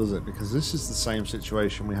help, does it? Because this is the same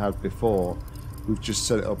situation we had before. We've just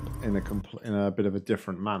set it up in a bit of a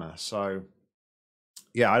different manner. So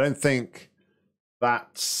yeah, I don't think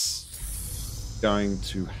that's going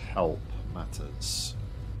to help matters.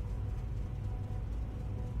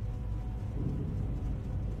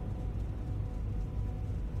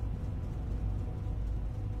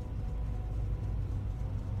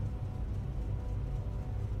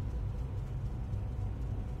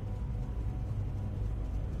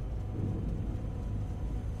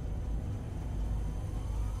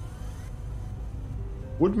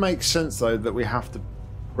 Would make sense though that we have to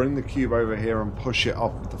bring the cube over here and push it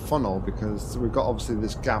off the funnel, because we've got obviously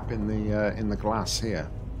this gap in the glass here.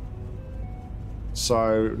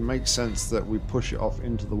 So it makes sense that we push it off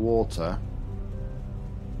into the water.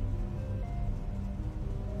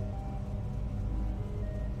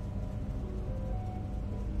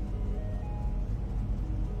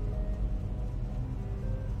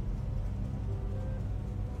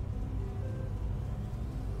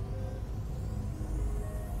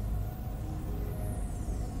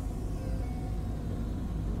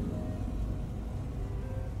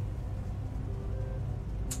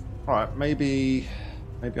 Alright, maybe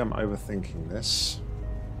I'm overthinking this.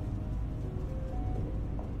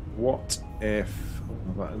 What if...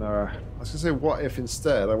 No, I was going to say, what if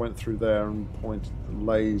instead I went through there and pointed the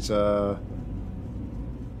laser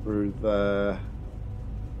through there?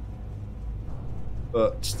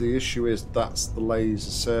 But the issue is that's the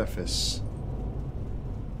laser surface.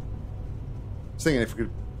 I was thinking if we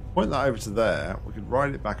could point that over to there, we could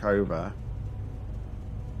ride it back over,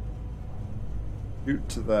 shoot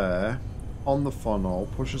to there, on the funnel,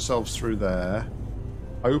 push ourselves through there,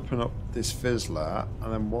 open up this fizzler,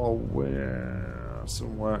 and then while we're... Still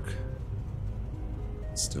doesn't work.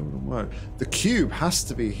 Still doesn't work. The cube has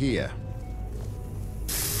to be here.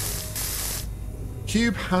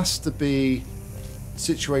 Cube has to be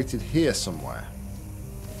situated here somewhere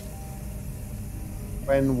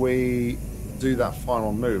when we do that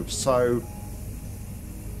final move. So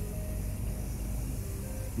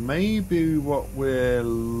maybe what we're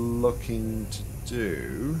looking to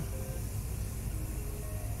do...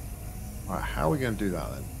 Alright, how are we going to do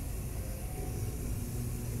that then?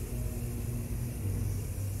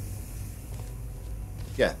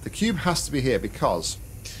 Yeah, the cube has to be here because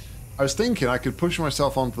I was thinking I could push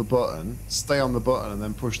myself onto the button, stay on the button, and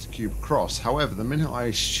then push the cube across. However, the minute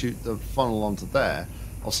I shoot the funnel onto there,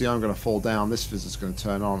 I'll see I'm going to fall down, this fizzle's going to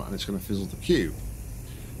turn on, and it's going to fizzle the cube.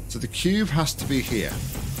 So the cube has to be here.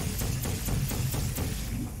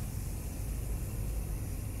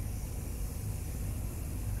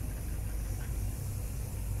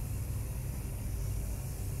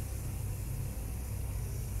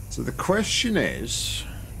 So the question is,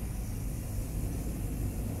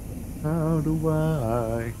 how do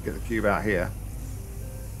I get the cube out here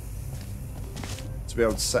to be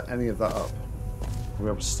able to set any of that up? We'll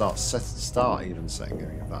be able to start even setting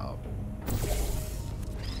any of that up.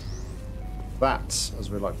 That, as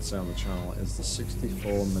we like to say on the channel, is the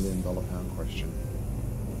 $64 million question.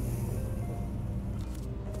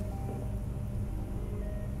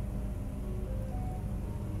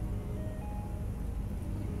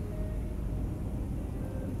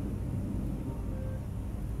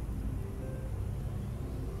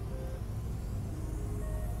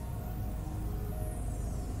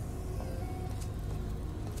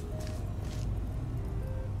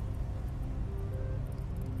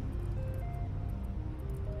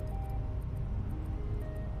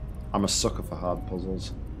 I'm a sucker for hard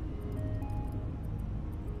puzzles.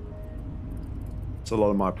 It's a lot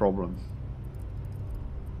of my problem.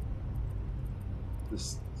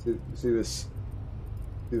 This, see this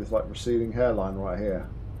like receding hairline right here,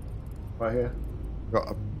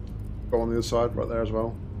 Got on the other side right there as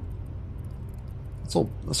well. That's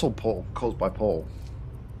all caused by Paul.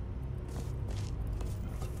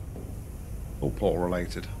 All Paul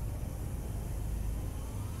related.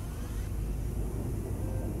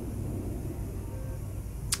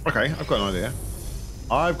 Okay, I've got an idea.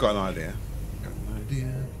 I've got an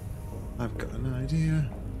idea.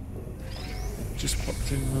 Just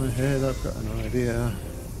popped in my head. I've got an idea.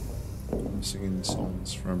 I'm singing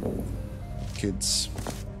songs from kids'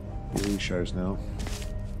 TV shows now.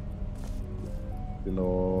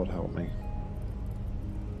 Lord help me.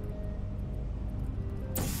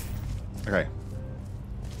 Okay.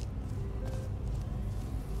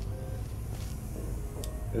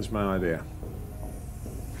 Here's my idea.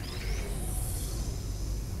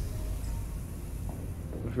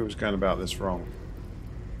 If it was going about this wrong.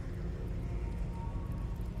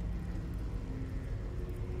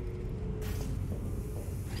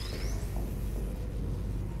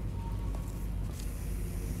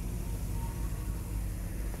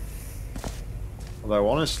 Although,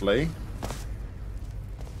 honestly, I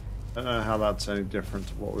don't know how that's any different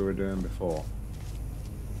to what we were doing before.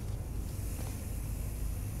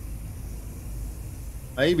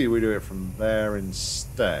 Maybe we do it from there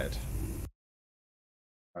instead.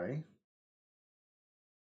 Okay.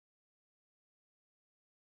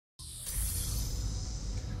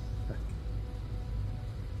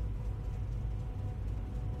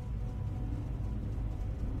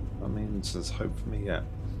 That means there's hope for me yet.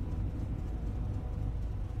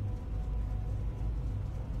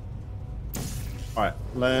 Alright,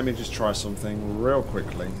 let me just try something real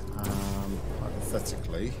quickly.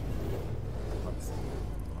 Hypothetically,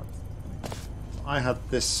 I had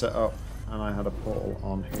this set up and I had a portal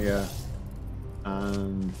on here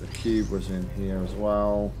and the cube was in here as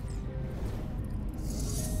well.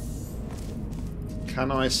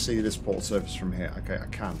 Can I see this portal surface from here? Okay, I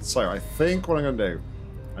can. So I think what I'm going to do,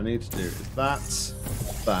 I need to do is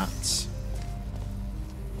that.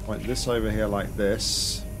 Point this over here like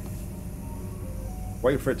this.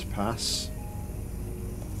 Wait for it to pass.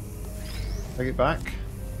 Take it back.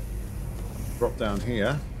 Drop down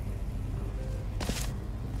here.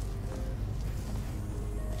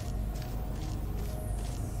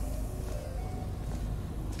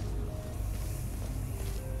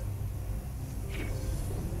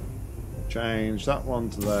 Change that one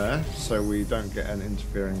to there so we don't get an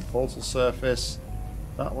interfering portal surface.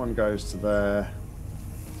 That one goes to there.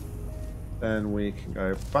 Then we can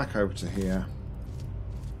go back over to here.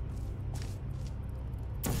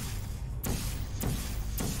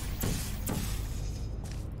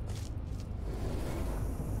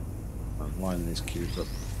 Line these cubes up.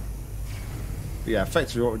 But yeah,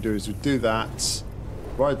 effectively what we do is we do that,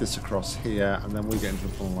 ride this across here, and then we get into a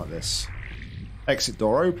funnel like this. Exit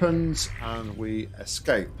door opens, and we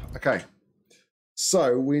escape. Okay.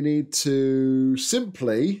 So we need to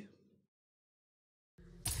simply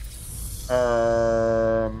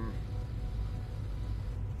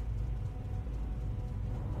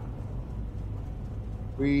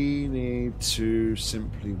we need to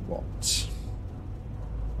simply what?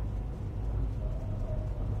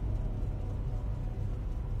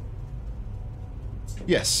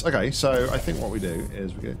 Yes, okay, so I think what we do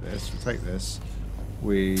is we get this, we take this,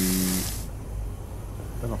 we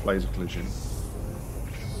turn off laser collision.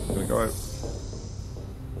 I'm going to go out.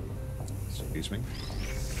 Excuse me.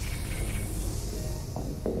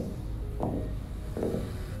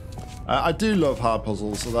 I do love hard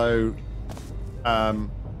puzzles, although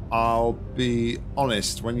I'll be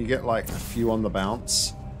honest, when you get like a few on the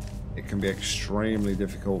bounce, it can be extremely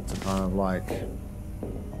difficult to kind of like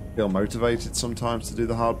feel motivated sometimes to do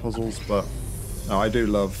the hard puzzles, but no, I do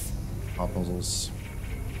love hard puzzles.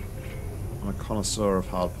 I'm a connoisseur of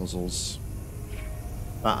hard puzzles.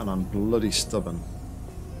 That, and I'm bloody stubborn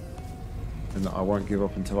in that I won't give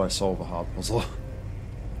up until I solve a hard puzzle.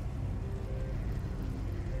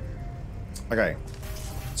 Okay,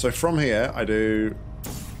 so from here I do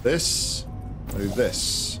this, I do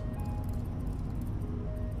this.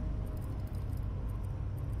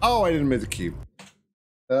 Oh, I didn't move the cube.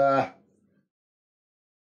 We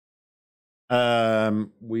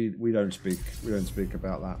don't speak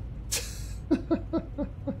about that.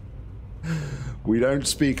 We don't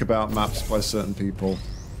speak about maps by certain people.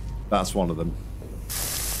 That's one of them.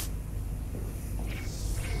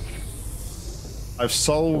 I've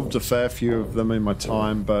solved a fair few of them in my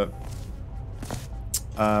time, but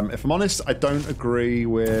if I'm honest, I don't agree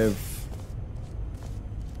with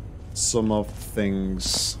some of the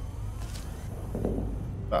things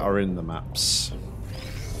that are in the maps.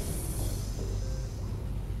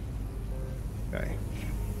 Okay.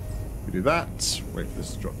 We do that. Wait for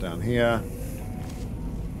this to drop down here.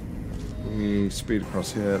 We speed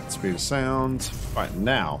across here at the speed of sound. Right,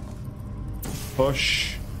 now.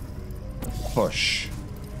 Push. Push.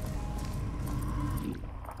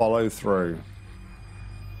 Follow through.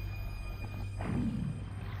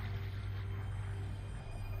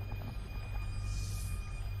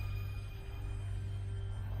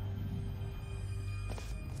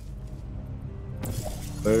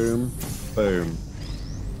 Boom, boom.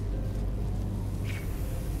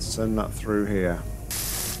 Send that through here.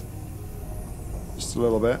 Just a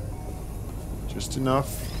little bit. Just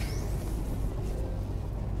enough.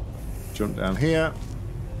 Jump down here.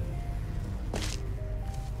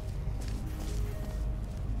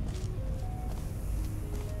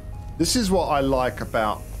 This is what I like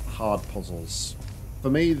about hard puzzles.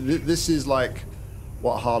 For me, this is like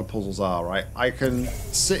what hard puzzles are, right? I can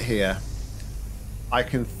sit here, I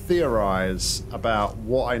can theorize about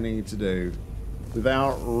what I need to do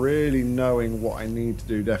without really knowing what I need to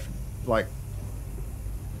do. Like,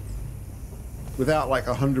 without like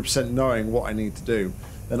 100% knowing what I need to do.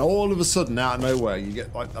 Then all of a sudden, out of nowhere, you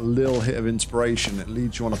get like a little hit of inspiration that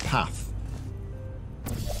leads you on a path,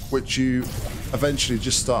 which you eventually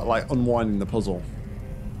just start like unwinding the puzzle.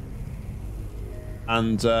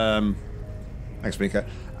 And thanks, Mika.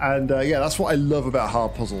 And yeah, that's what I love about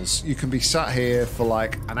hard puzzles. You can be sat here for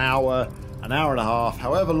like an hour and a half,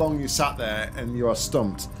 however long you sat there, and you are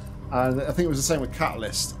stumped. And I think it was the same with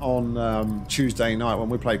Catalyst on Tuesday night when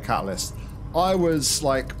we played Catalyst. I was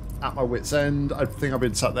like at my wit's end. I think I've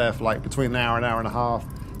been sat there for like between an hour and a half.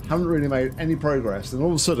 Haven't really made any progress. And all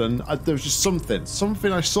of a sudden, there was just something.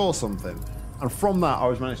 I saw something. And from that, I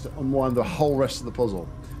was managed to unwind the whole rest of the puzzle.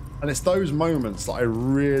 And it's those moments that I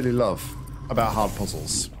really love about hard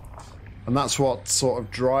puzzles. And that's what sort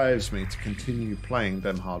of drives me to continue playing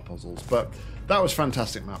them hard puzzles. But that was a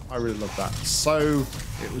fantastic map. I really loved that. So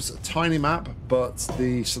it was a tiny map, but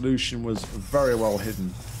the solution was very well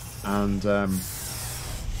hidden. And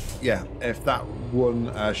yeah, if that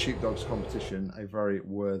won Sheepdog's competition, a very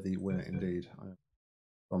worthy winner indeed. I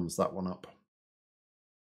thumbs that one up.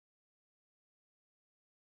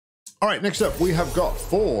 All right, next up we have got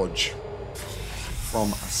Forge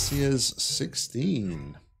from Sears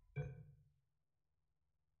 16.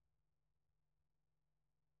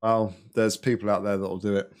 Well, there's people out there that will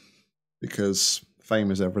do it because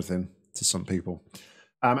fame is everything to some people.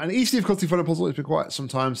 An easy difficulty for the puzzle. It's been quite some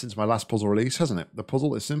time since my last puzzle release, hasn't it? The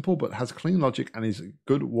puzzle is simple but has clean logic and is a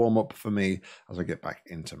good warm-up for me as I get back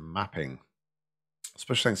into mapping.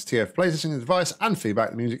 Special thanks to TF for playtesting, advice and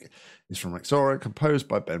feedback. The music is from Rexora, composed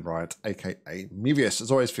by Ben Bryant, aka Mevius.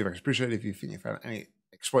 As always, feedback is appreciated. If you think you found any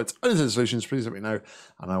exploits, unintended solutions, please let me know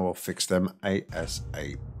and I will fix them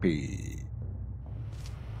ASAP.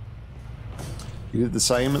 You did the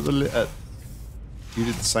same at the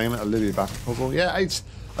Olivia Battle puzzle. Yeah, I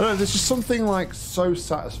don't know. There's just something like so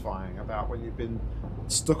satisfying about when you've been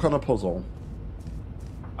stuck on a puzzle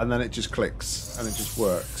and then it just clicks and it just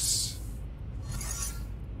works.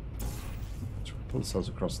 So we pull ourselves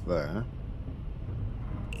across there.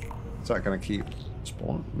 Is that going to keep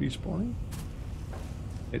respawning?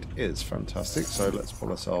 It is fantastic. So let's pull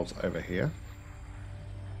ourselves over here,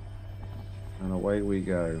 and away we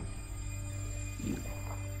go.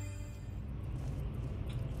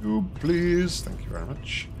 Oh, please. Thank you very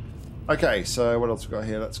much. Okay, so what else we got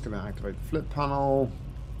here? Let's go and activate the flip panel.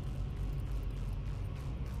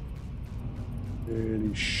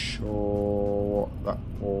 Really sure what that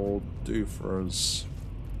will do for us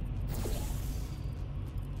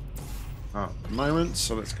at the moment.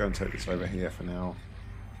 So let's go and take this over here for now.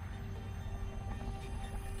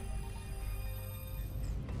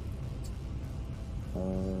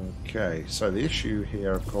 Okay, so the issue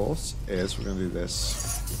here, of course, is we're going to do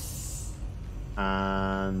this,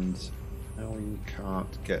 and now we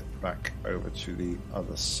can't get back over to the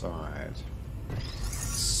other side.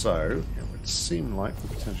 So it would seem like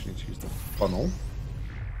we potentially need to use the funnel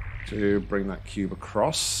to bring that cube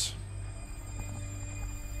across.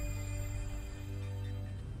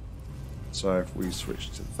 So if we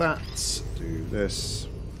switch to that, do this,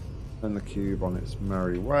 then the cube on its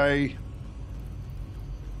merry way.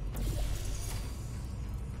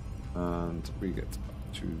 And we get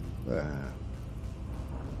up to there.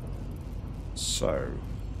 So,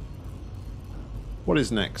 what is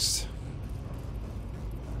next?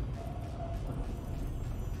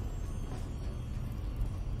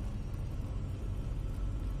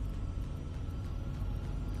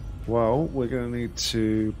 Well, we're going to need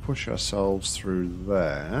to push ourselves through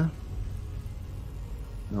there.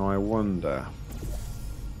 Now I wonder.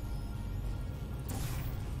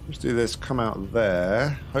 Let's do this, come out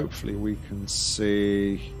there. Hopefully we can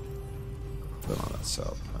see. Don't like that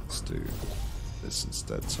setup. Let's do this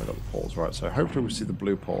instead. So I got the portals right. So hopefully we see the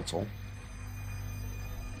blue portal.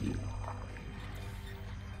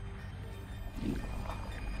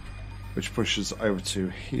 Which pushes over to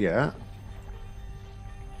here.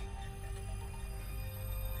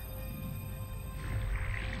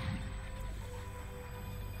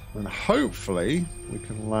 And hopefully we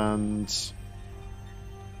can land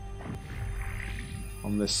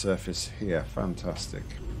on this surface here. Fantastic.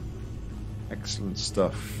 Excellent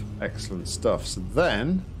stuff. Excellent stuff. So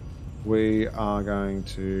then we are going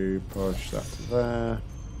to push that to there.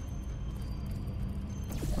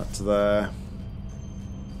 That to there.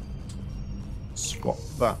 Swap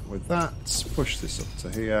that with that. Push this up to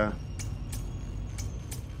here.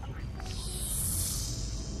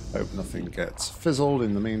 Hope nothing gets fizzled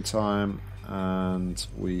in the meantime. And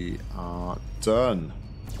we are done.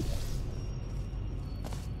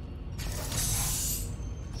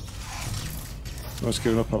 Most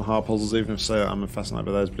giving up on hard puzzles, even if say I'm fascinated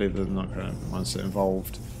by those, believe there's not going to be mindset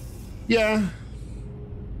involved. Yeah.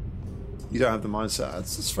 You don't have the mindset.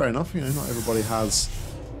 That's fair enough. You know, not everybody has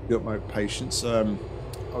the utmost patience. I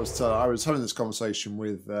was having this conversation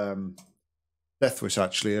with Deathwish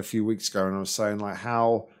actually a few weeks ago, and I was saying like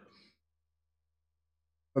how,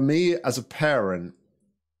 for me as a parent,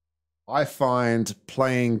 I find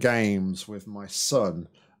playing games with my son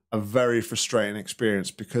a very frustrating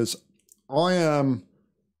experience because I am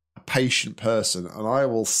a patient person and I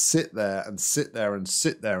will sit there and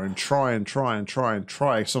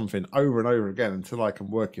try something over and over again until I can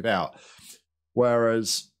work it out.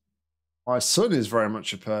 Whereas my son is very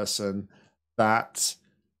much a person that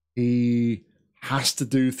he has to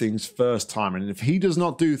do things first time. And if he does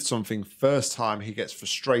not do something first time, he gets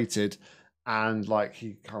frustrated and like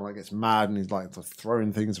he kind of like gets mad and he's like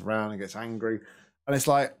throwing things around and gets angry. And it's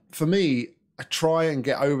like, for me, I try and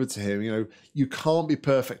get over to him, you know, you can't be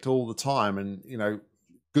perfect all the time. And, you know,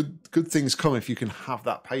 good things come if you can have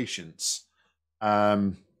that patience.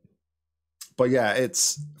 But yeah,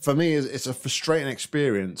 for me, it's a frustrating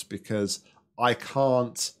experience because I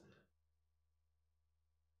can't,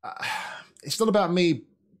 it's not about me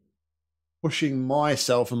pushing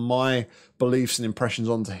myself and my beliefs and impressions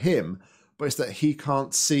onto him, but it's that he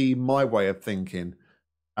can't see my way of thinking.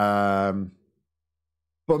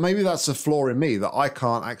 But maybe that's a flaw in me, that I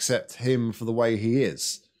can't accept him for the way he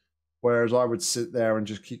is. Whereas I would sit there and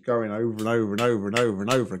just keep going over and over and over and over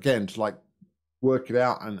and over again to like work it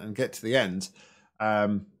out and get to the end.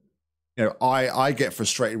 You know, I get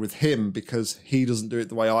frustrated with him because he doesn't do it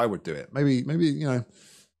the way I would do it. Maybe you know,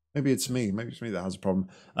 maybe it's me. Maybe it's me that has a problem.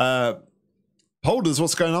 Holders,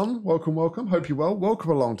 what's going on? Welcome. Hope you're well.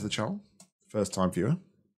 Welcome along to the channel. First time viewer.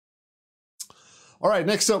 All right,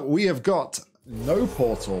 next up we have got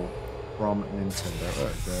NoPortal from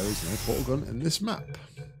Nintendo. There is no portal gun in this map.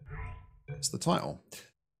 That's the title.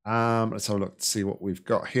 Let's have a look to see what we've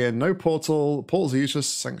got here. NoPortal. Portals are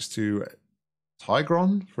useless thanks to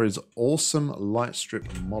Tigron for his awesome light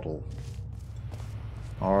strip model.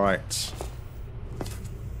 All right.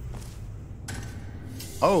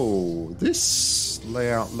 Oh, this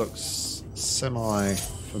layout looks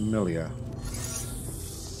semi-familiar.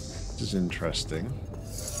 This is interesting.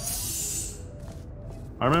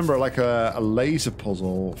 I remember like a laser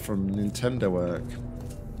puzzle from Nintendo.erk,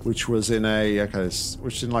 which was in like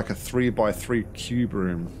a 3x3 cube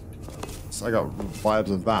room. So I got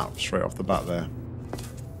vibes of that straight off the bat there.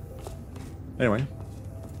 Anyway.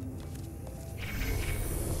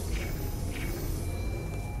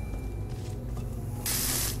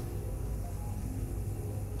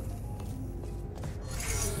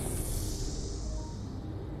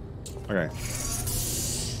 Okay.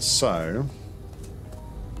 So I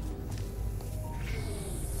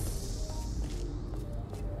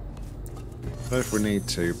don't know if we need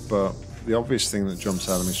to, but the obvious thing that jumps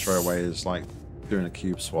out of me straight away is like doing a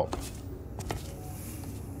cube swap.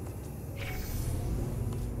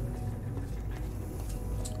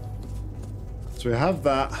 So we have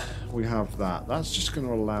that, That's just going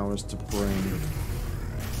to allow us to bring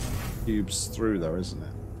cubes through there, isn't it?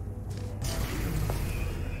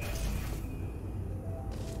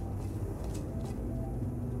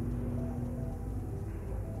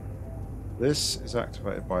 This is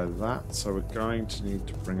activated by that, so we're going to need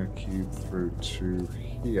to bring a cube through to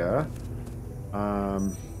here.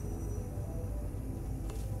 So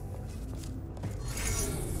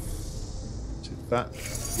that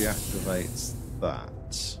deactivates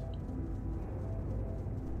that.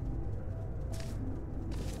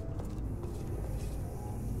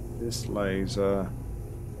 This laser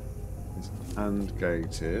is AND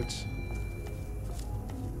gated.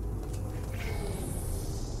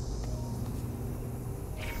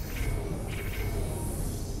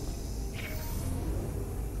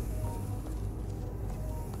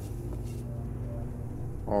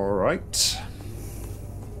 All right.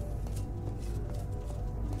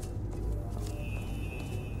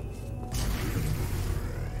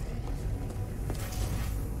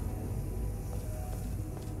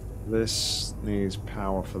 This needs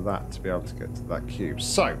power for that to be able to get to that cube.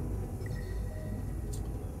 So,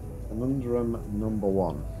 conundrum number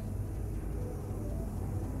 1.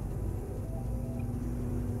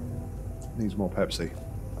 Needs more Pepsi.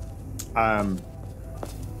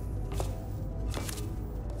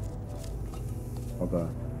 Other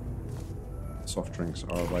soft drinks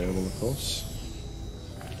are available, of course.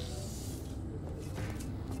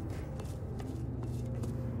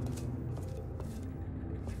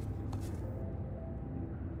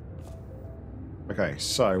 Okay,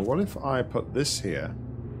 so what if I put this here?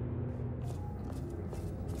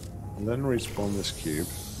 And then respawn this cube.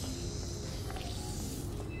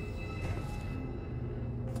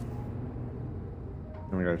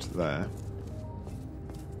 Then we go to there.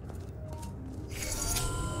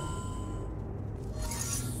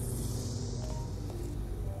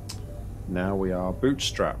 Now we are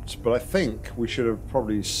bootstrapped, but I think we should have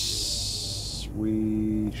probably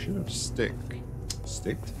we should have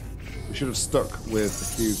we should have stuck with the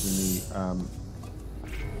cubes in the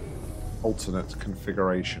alternate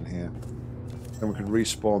configuration here. Then we could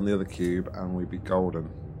respawn the other cube and we'd be golden.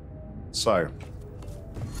 So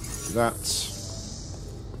do that.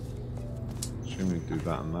 Assume we do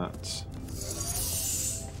that and that.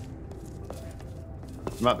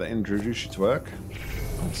 Map that introduced you to Ⱨ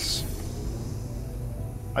Nice.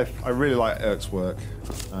 I really like Ⱨ's work.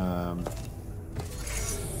 Of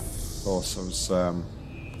course, I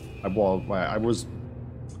was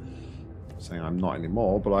saying I'm not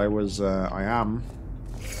anymore, but I am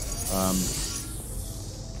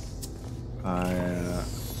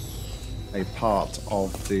a part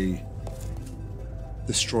of the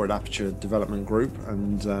Destroyed Aperture development group,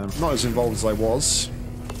 and not as involved as I was.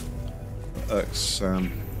 Ⱨ's,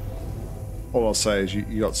 all I'll say is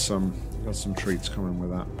you got some treats coming with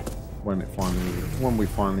that when we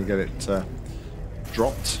finally get it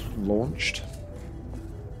dropped, launched.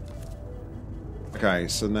 Okay,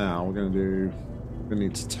 so now we're going to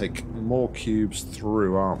need to take more cubes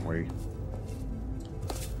through, aren't we?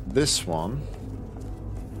 This one,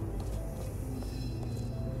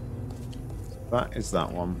 that is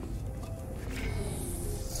that one.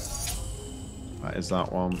 That is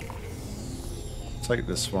that one. Take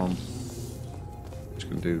this one. Just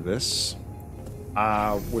gonna do this.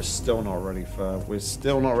 We're still not ready for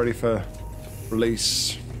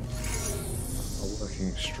release. We're working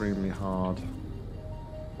extremely hard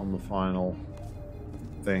on the final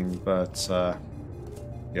thing, but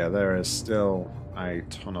yeah, there is still a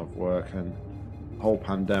ton of work, and the whole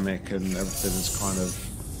pandemic and everything is kind of,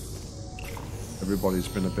 everybody's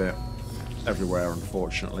been a bit everywhere,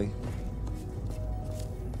 unfortunately.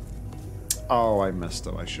 Oh, I messed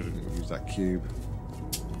up. I shouldn't use that cube.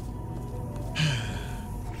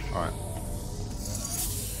 Alright.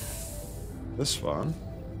 This one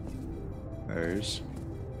goes,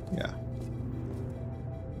 yeah.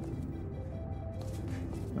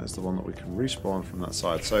 There's the one that we can respawn from that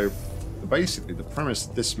side. So basically the premise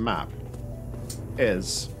of this map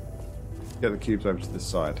is get the cubes over to this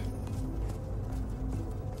side.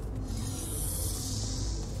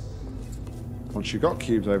 Once you've got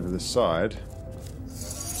cubes over this side,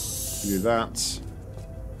 you do that,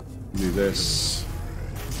 you do this,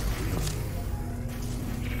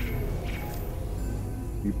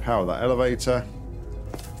 you power that elevator,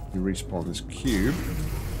 you respawn this cube,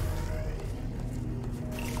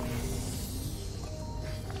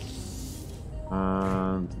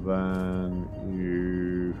 and then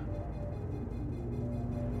you...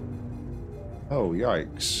 Oh,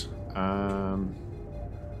 yikes.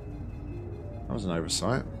 That was an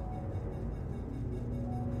oversight.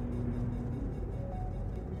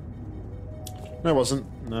 No, it wasn't.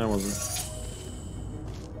 No, it wasn't.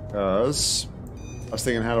 Because I was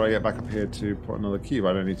thinking, how do I get back up here to put another cube?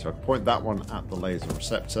 I don't need to. I can point that one at the laser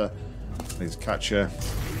receptor, laser catcher,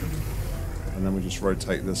 and then we just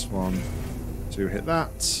rotate this one to hit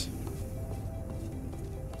that.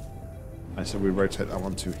 I said we rotate that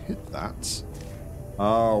one to hit that.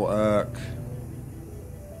 Oh, Ⱨ.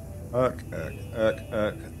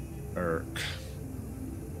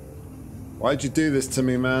 Why'd you do this to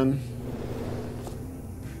me, man?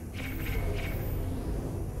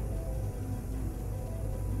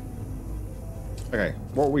 Okay,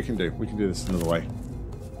 what we can do this another way.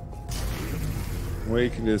 We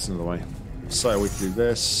can do this another way. So we can do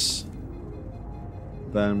this.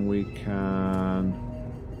 Then we can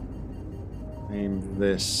aim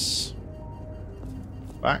this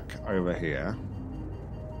back over here.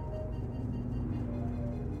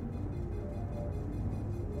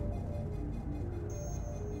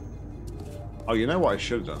 Oh, you know what I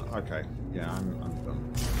should have done? Okay, yeah, I'm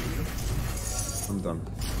done. I'm done.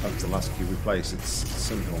 That's the last cube we place. It's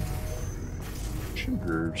simple.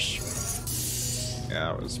 Sugars.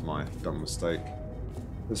 Yeah, that was my dumb mistake.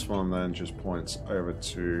 This one then just points over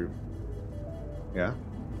to... Yeah.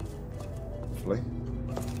 Hopefully.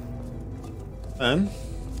 And...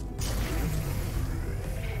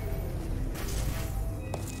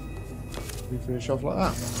 we finish off like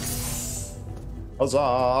that.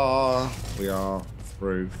 Huzzah! We are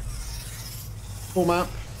through. Cool map.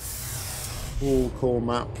 Cool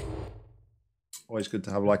map. Always good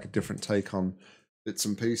to have like a different take on bits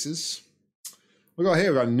and pieces. We got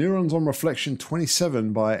here, we got Neurons on Reflection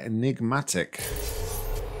 27 by Enigmatic.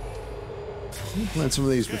 I've played some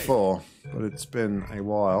of these before, but it's been a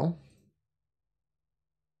while.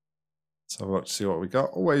 Let's have a look to see what we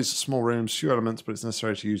got. Always small rooms, few elements, but it's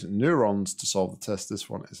necessary to use neurons to solve the test. This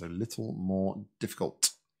one is a little more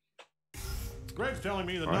difficult. Greg's telling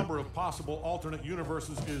me the number of possible alternate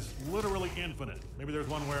universes is literally infinite. Maybe there's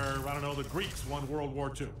one where, I don't know, the Greeks won World War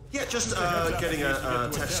II. Yeah, just getting a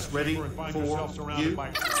test ready for you.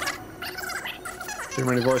 Too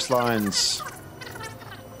many voice lines.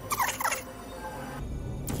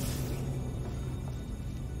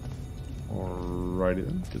 Alrighty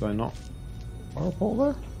then. Did I not fire a portal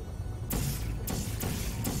there?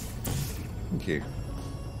 Thank you.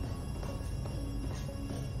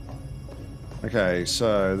 Okay,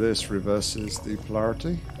 so this reverses the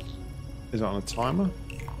polarity. Is it on a timer?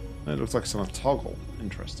 No, it looks like it's on a toggle.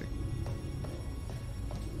 Interesting.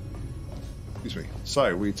 Excuse me.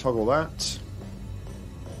 So we toggle that. So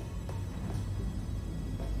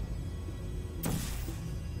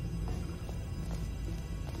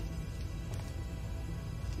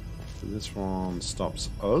this one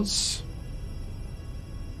stops us.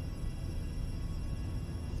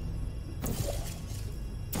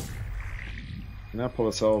 Now pull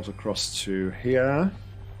ourselves across to here.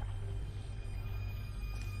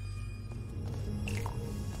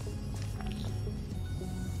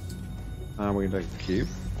 And we take the cube.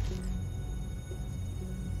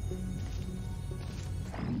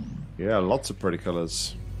 Yeah, lots of pretty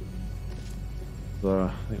colours.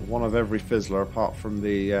 I think one of every fizzler apart from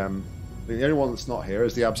the only one that's not here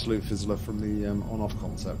is the absolute fizzler from the on-off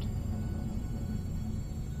concept.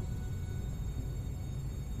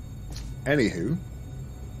 Anywho,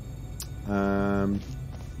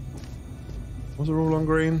 was it all on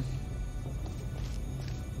green?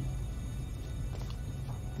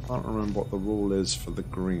 I can't remember what the rule is for the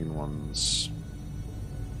green ones.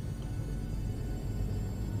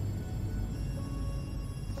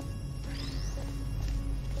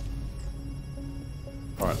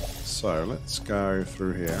 Right, so let's go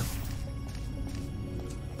through here.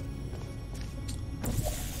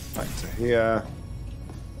 Back to here.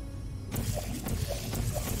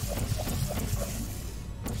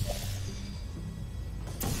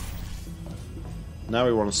 Now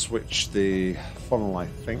we want to switch the funnel, I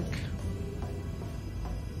think.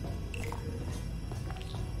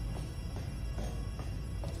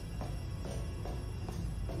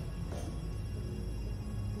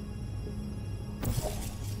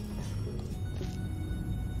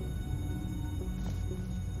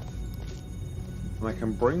 And I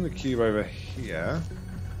can bring the cube over here.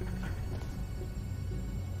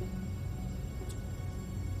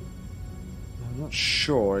 I'm not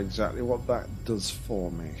sure exactly what that does for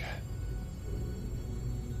me.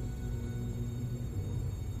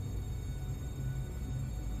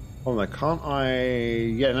 Oh no, can't I?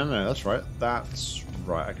 Yeah, no, that's right. That's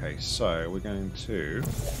right. Okay, so we're going to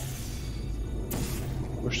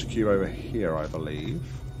push the cube over here, I believe.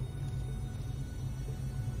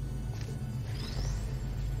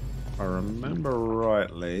 If I remember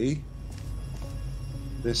rightly,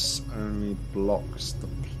 this only blocks the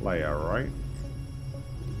player, right?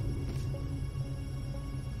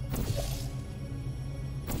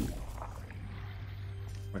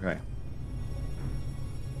 Okay.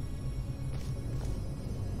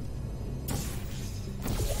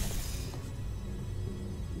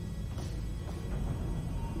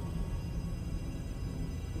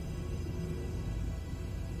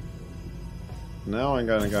 Now I'm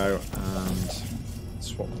going to go and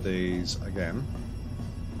swap these again.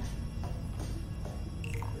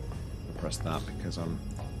 I'll press that because I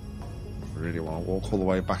really want to walk all the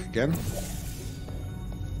way back again.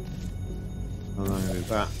 And I'm going to do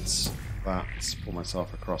that, pull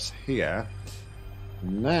myself across here.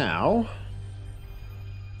 Now,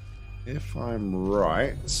 if I'm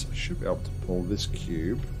right, I should be able to pull this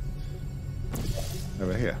cube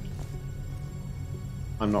over here.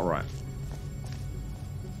 I'm not right.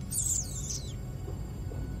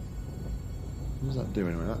 What does that do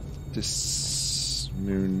anyway? That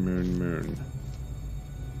moon.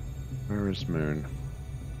 Where is moon?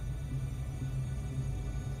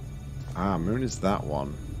 Ah, moon is that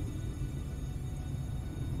one.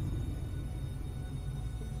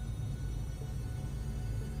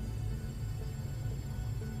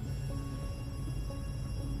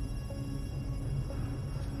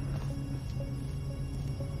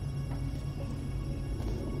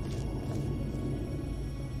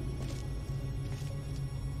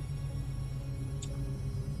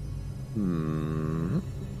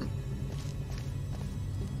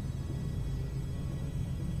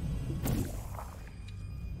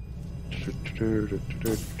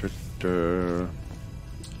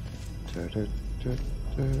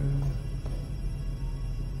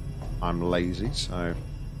 I'm lazy, so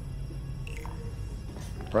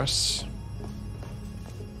press.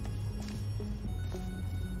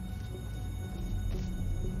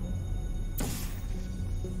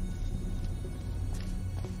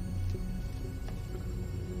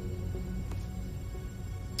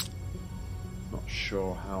 Not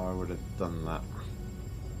sure how I would have done that.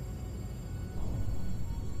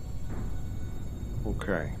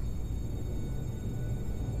 Okay.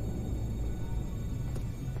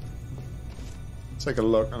 Take a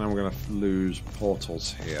look, and then we're going to lose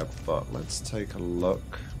portals here, but let's take a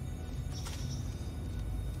look.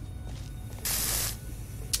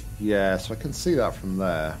 Yeah, so I can see that from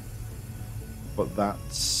there, but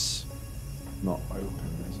that's not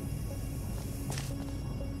open, is it?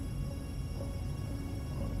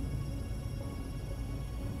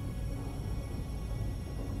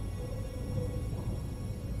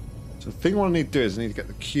 So the thing what I need to do is I need to get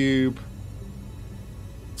the cube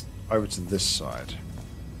over to this side.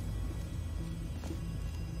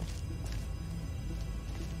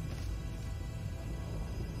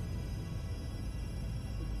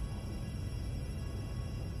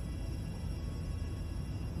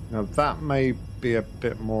 Now that may be a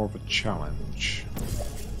bit more of a challenge.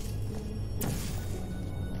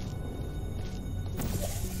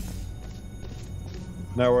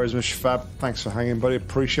 No worries, Mr. Fab. Thanks for hanging, buddy.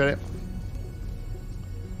 Appreciate it.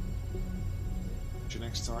 See you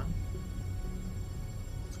next time.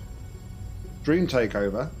 Dream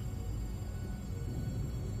Takeover.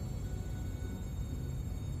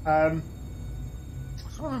 I can't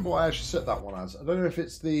remember what I actually set that one as. I don't know if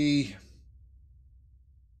it's the...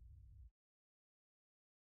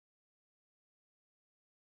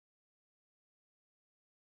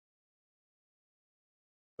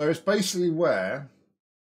 So it's basically where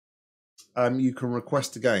you can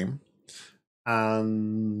request a game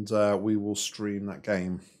and we will stream that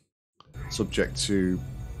game subject to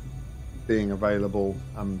being available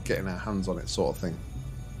and getting our hands on it, sort of thing.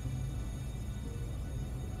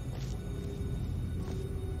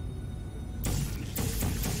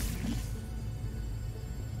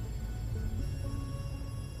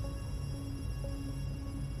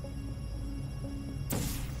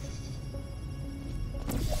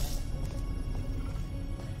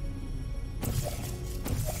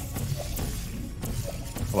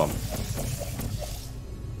 Hold on.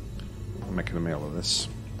 I'm making a meal of this.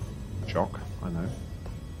 Shock, I know.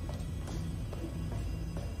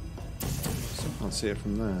 Still can't see it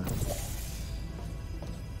from there.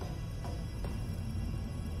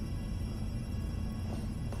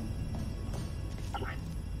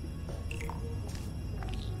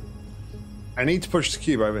 I need to push the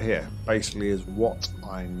cube over here, basically, is what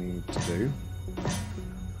I need to do.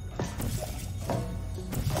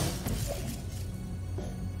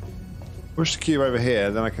 Push the cube over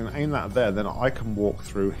here, then I can aim that there, then I can walk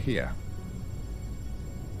through here.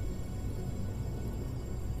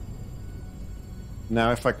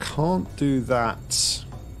 Now, if I can't do that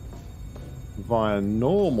via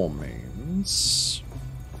normal means,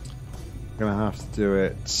 I'm going to have to do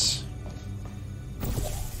it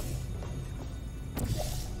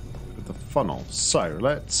with the funnel. So,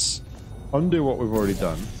 let's undo what we've already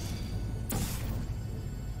done.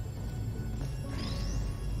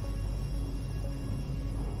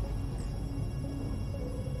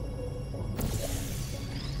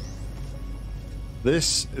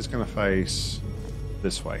 This is going to face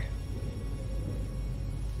this way.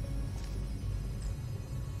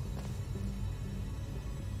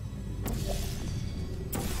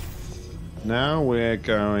 Now we're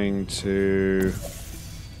going to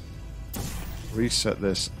reset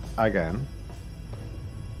this again.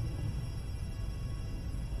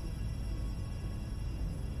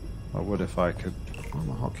 I would if I could... Oh,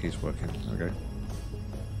 my hotkeys working. Okay.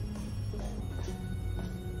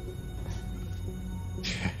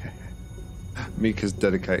 Mika's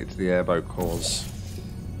dedicated to the airboat cause.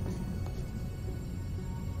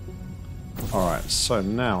 Alright, so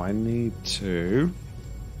now I need to...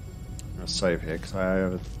 I'm going to save here because I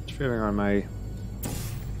have a feeling I may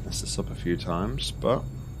mess this up a few times, but...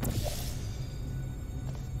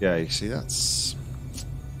 Yeah, you see, that's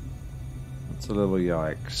a little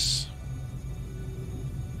yikes.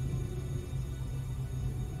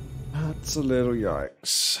 That's a little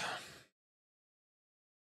yikes.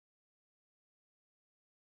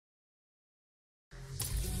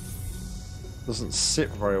 Doesn't sit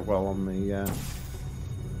very well on the yeah,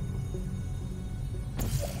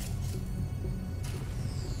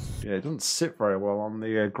 it doesn't sit very well on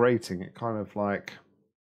the grating. It kind of like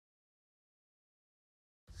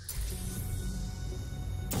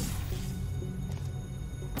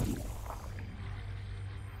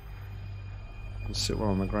Doesn't sit well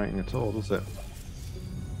on the grating at all, does it?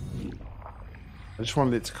 I just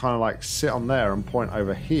wanted it to kind of like sit on there and point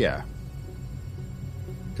over here.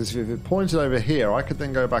 Because if it pointed over here, I could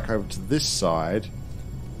then go back over to this side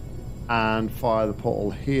and fire the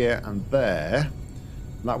portal here and there.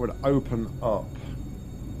 And that would open up.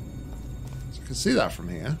 So you can see that from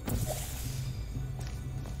here.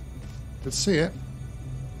 You can see it.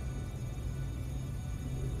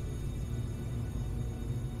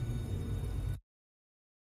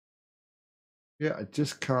 Yeah, I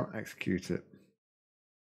just can't execute it.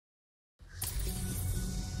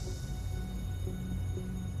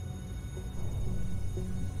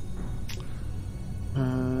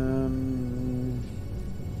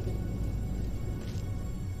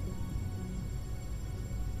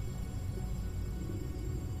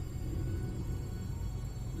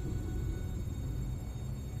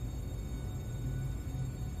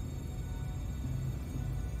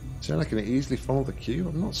 So I can easily follow the queue?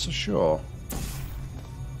 I'm not so sure.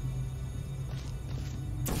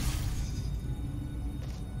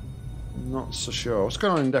 Not so sure. What's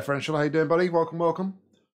going on, Indifferential? How you doing, buddy? Welcome, welcome.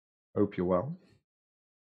 Hope you're well.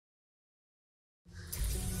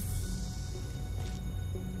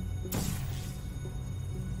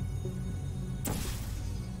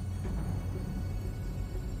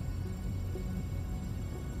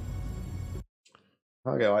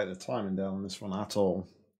 I don't like the timing down on this one at all.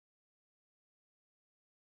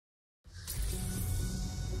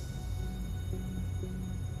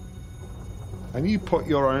 And you put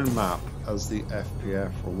your own map as the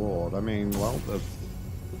FPF reward. I mean, well, the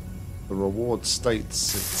reward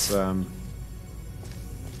states it's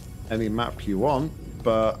any map you want,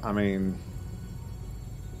 but I mean,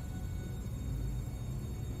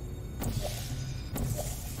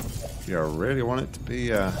 if you really want it to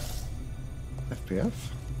be FPF.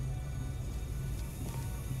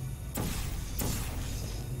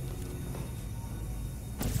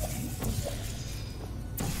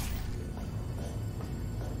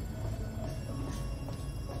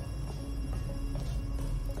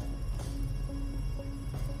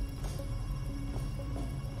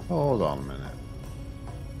 Hold on a minute.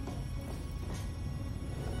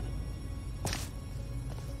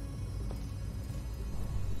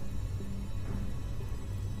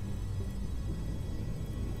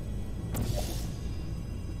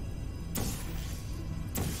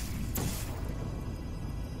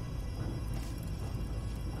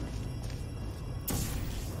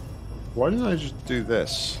 Why didn't I just do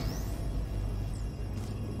this?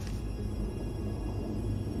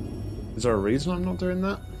 Is there a reason I'm not doing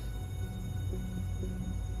that?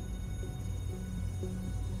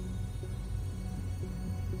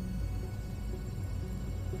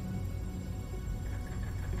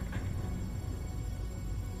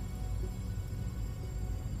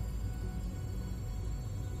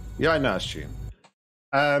 Yeah, I know, Stu.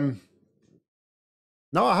 No,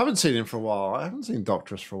 I haven't seen him for a while. I haven't seen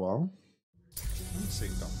Doctorus for a while. I haven't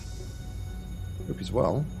seen Doctor. Hope he's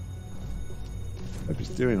well. Hope he's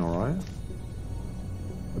doing all right.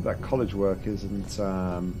 But that college work isn't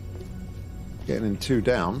getting him too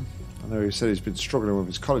down. I know he said he's been struggling with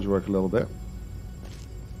his college work a little bit.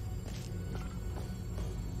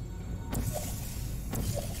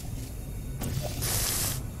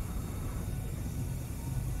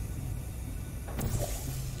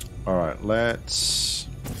 All right, let's...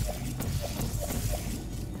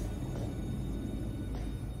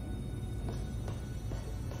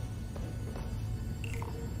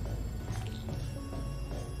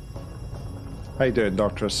 How you doing,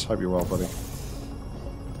 Doctress? Hope you're well, buddy.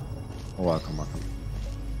 Oh, welcome, welcome.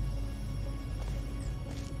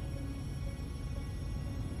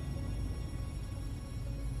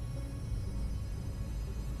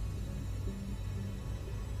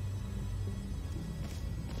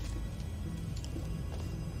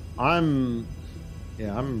 I'm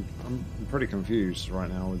pretty confused right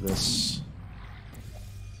now with this.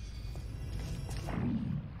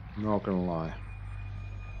 I'm not gonna lie.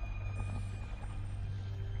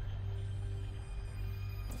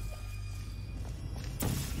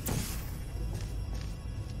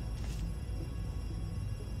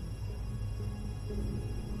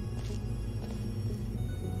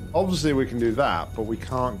 Obviously we can do that, but we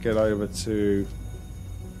can't get over to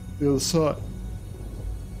the other side.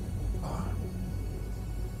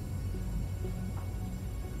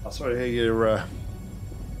 Sorry to hear you're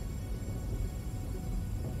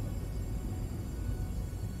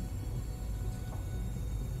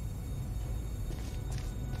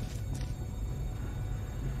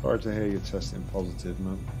sorry to hear you're testing positive,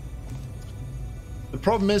 man. The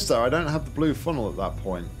problem is though, I don't have the blue funnel at that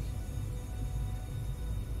point.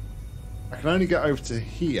 I can only get over to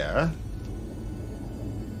here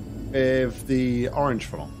with the orange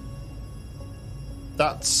funnel.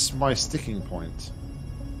 That's my sticking point.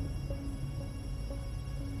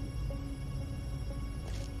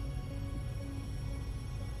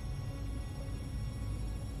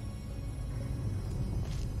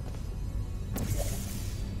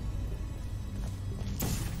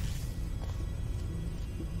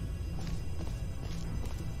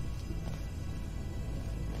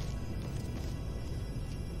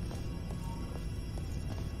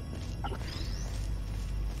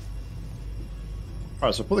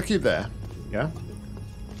 Alright, so put the cube there, yeah?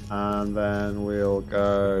 And then we'll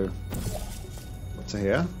go up to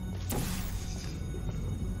here.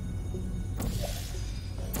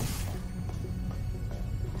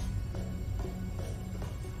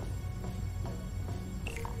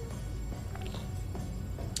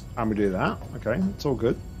 And we do that. Okay, it's all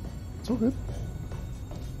good. It's all good.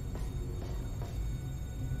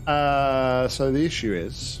 So the issue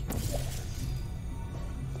is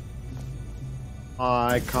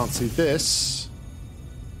I can't see this.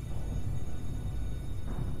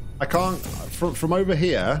 I can't from over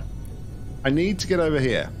here. I need to get over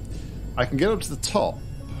here. I can get up to the top.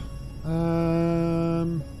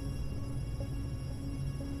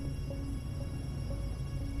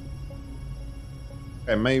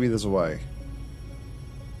 Okay, maybe there's a way.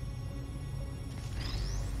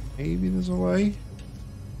 Maybe there's a way.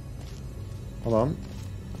 Hold on.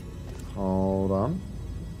 Hold on.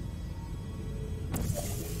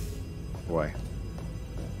 Away.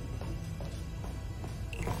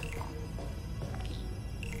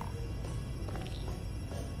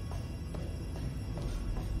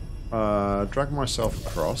 Drag myself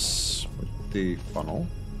across with the funnel.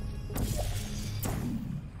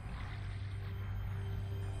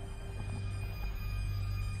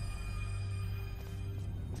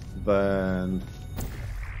 Then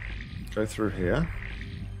go through here.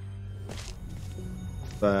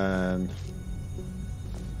 Then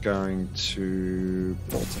going to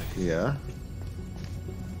pull to here.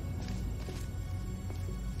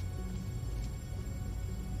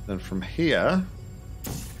 Then from here,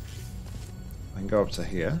 I can go up to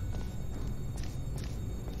here.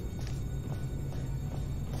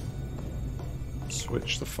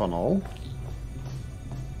 Switch the funnel.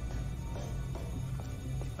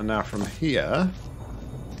 And now from here,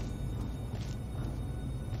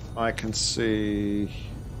 I can see...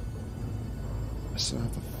 I still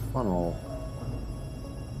have the funnel.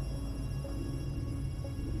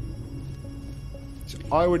 So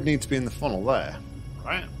I would need to be in the funnel there,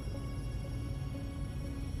 right?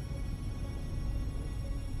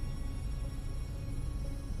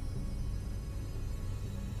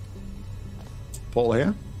 Portal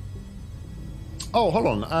here. Oh, hold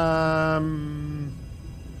on.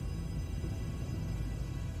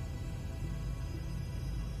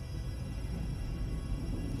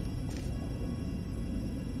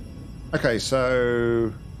 Okay,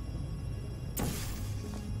 so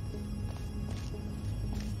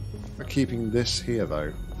we're keeping this here,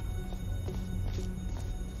 though.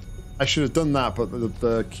 I should have done that, but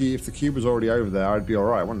the key, if the cube was already over there, I'd be all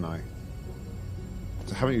right, wouldn't I?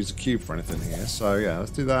 So I haven't used the cube for anything here, so yeah,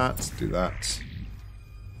 let's do that. Let's do that.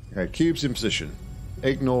 Okay, cube's in position.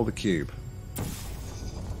 Ignore the cube.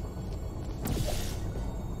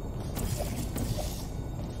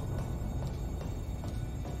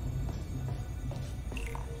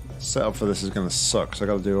 Setup for this is going to suck, so I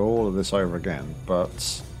got to do all of this over again, but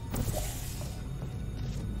it's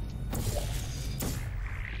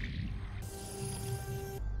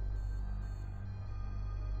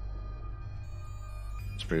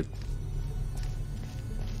weird.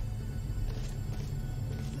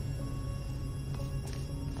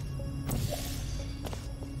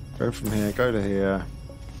 Go from here, go to here.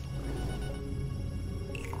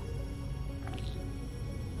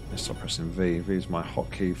 Stop pressing V. V is my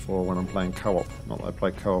hotkey for when I'm playing co-op. Not that I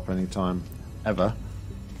play co-op anytime ever.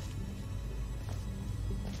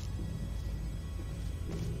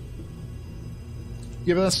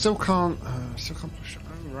 Yeah, but I still can't push it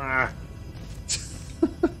over.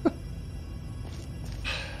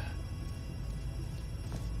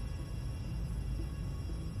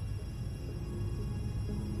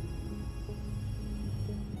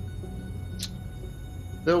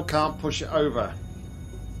 Still can't push it over.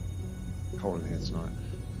 Cold in here tonight.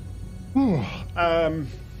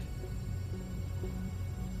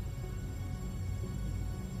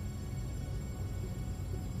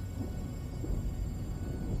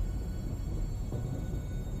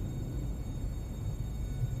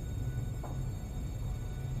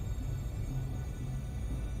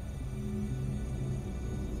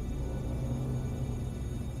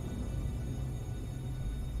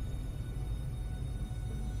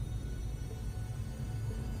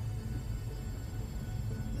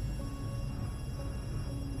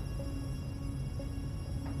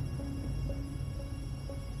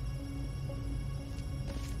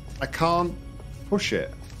 I can't push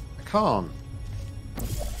it. I can't.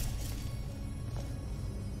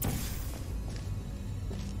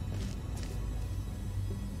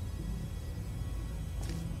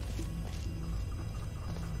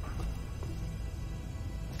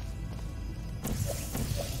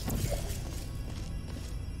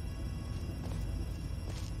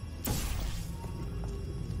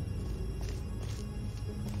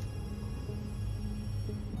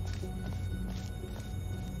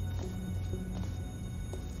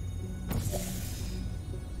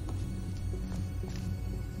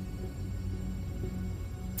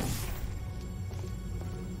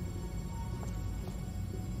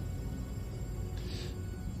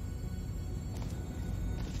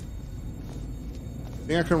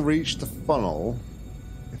 I think I can reach the funnel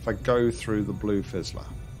if I go through the blue fizzler.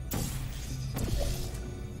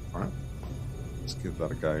 Alright, let's give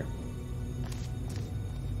that a go.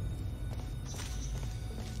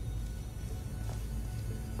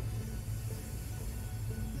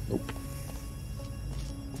 Nope.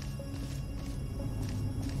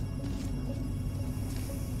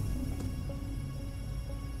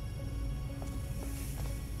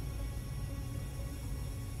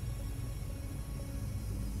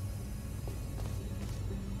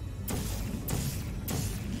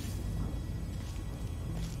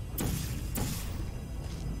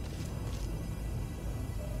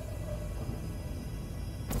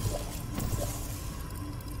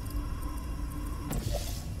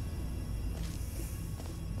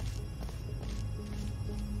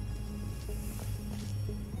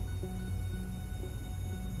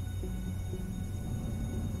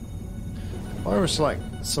 I was like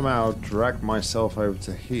somehow drag myself over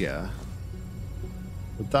to here.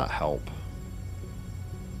 Would that help?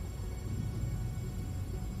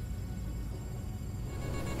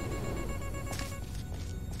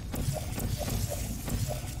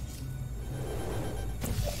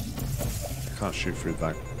 I can't shoot through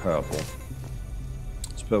that purple.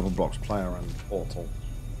 It's purple blocks player and portal.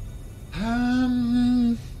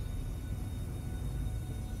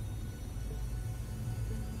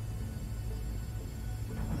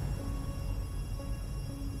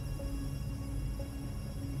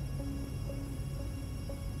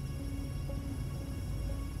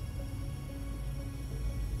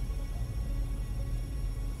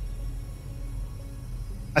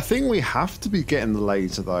 I think we have to be getting the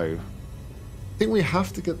laser though. I think we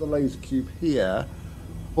have to get the laser cube here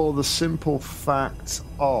for the simple fact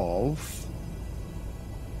of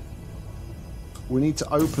we need to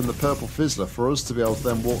open the purple fizzler for us to be able to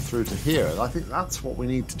then walk through to here. I think that's what we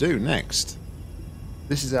need to do next.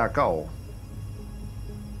 This is our goal.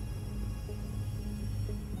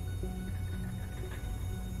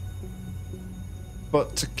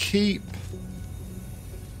 But to keep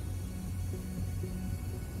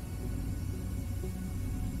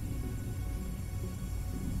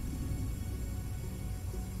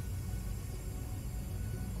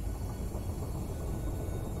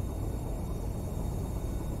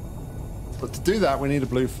But to do that, we need a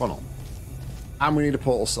blue funnel. And we need a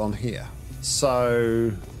portal on here.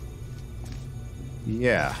 So,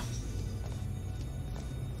 yeah.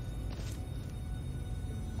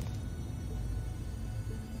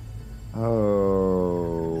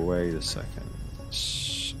 Oh, wait a second.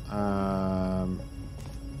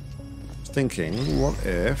 Thinking, what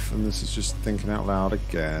if, and this is just thinking out loud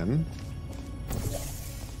again.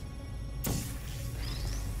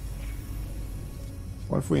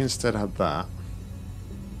 What if we instead had that?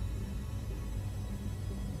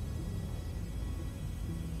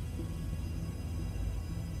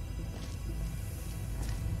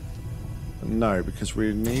 No, because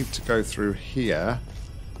we need to go through here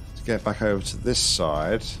to get back over to this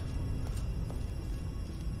side.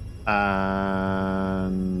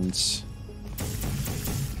 And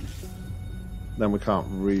then we can't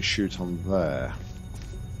reshoot on there.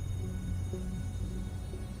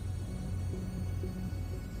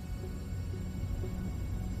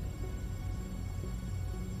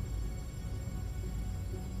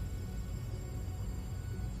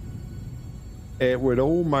 It would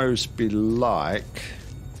almost be like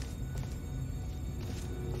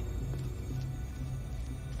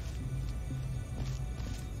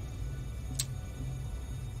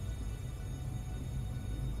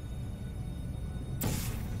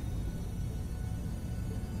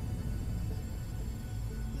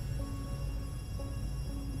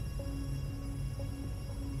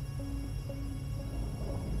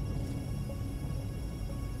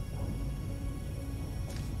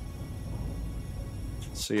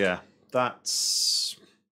so yeah, that's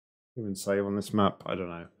even save on this map, I don't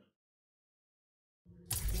know.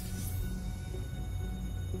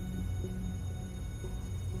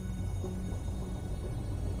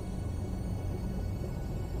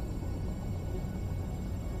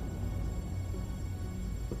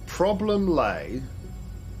 problem lay...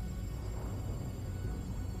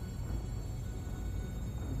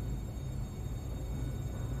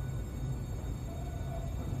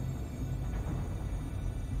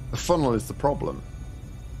 The funnel is the problem.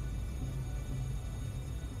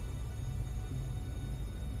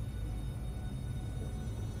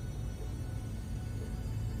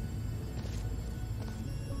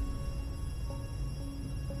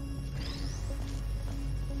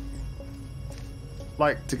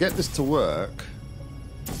 Like, to get this to work,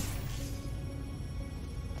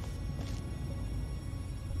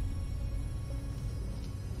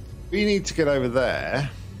 we need to get over there.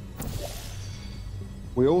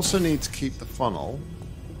 We also need to keep the funnel.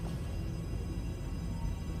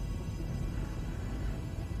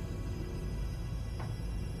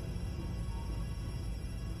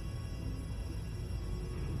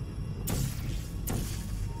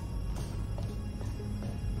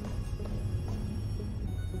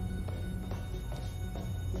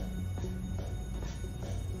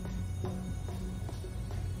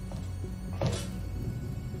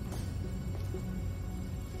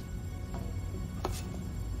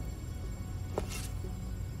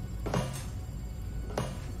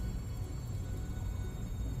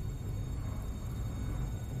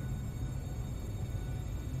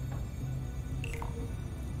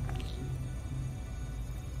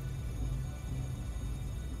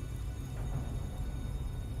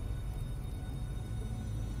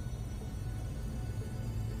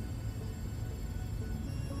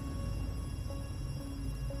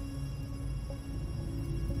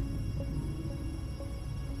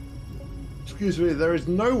 Excuse me, there is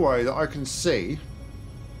no way that I can see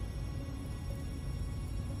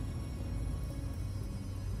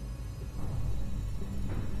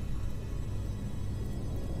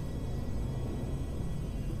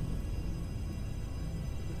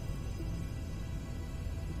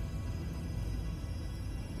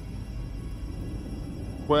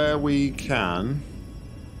where we can.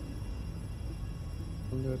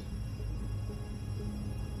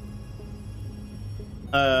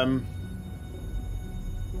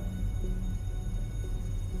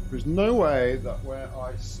 There's no way that where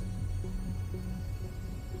I sit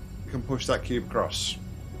can push that cube across.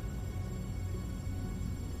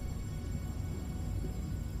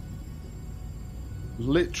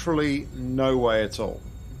 Literally no way at all.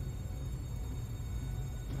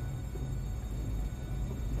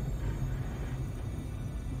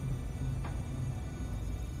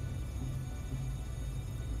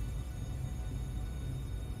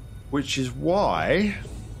 Which is why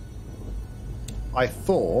I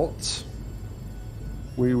thought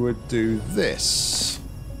we would do this.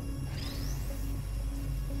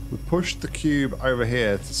 We pushed the cube over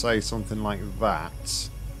here to say something like that.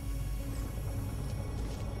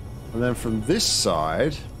 And then from this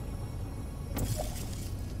side,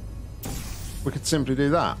 we could simply do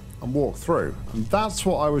that and walk through. And that's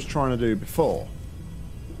what I was trying to do before.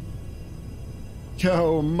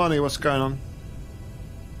 Yo, money, what's going on?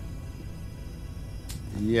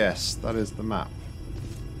 Yes, that is the map.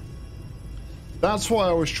 That's why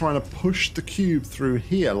I was trying to push the cube through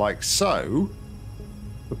here, like so.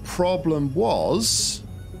 The problem was,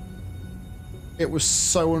 it was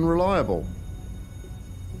so unreliable.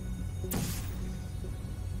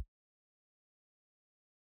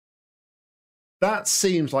 That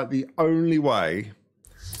seems like the only way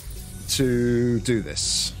to do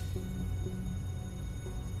this.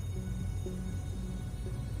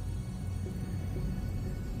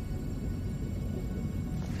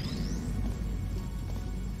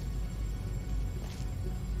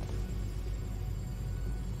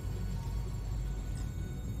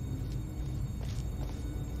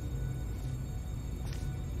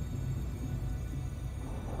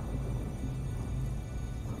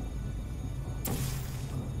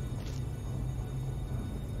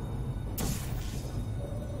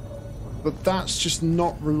 But that's just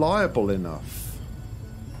not reliable enough.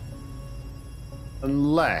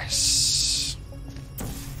 Unless...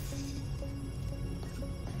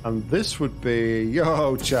 And this would be...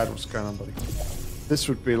 Yo, Chad, what's going on, buddy? This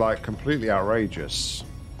would be, like, completely outrageous.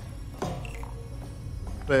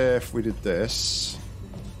 If we did this...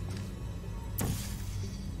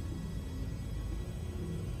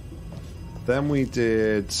 Then we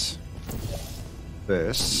did...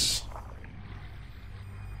 this...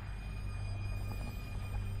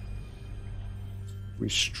 We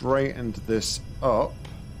straightened this up,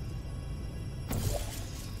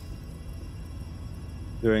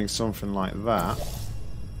 doing something like that.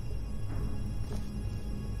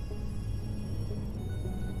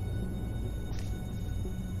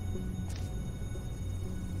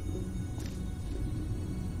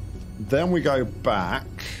 then we go back.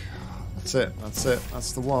 That's it. That's it.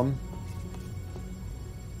 That's the one.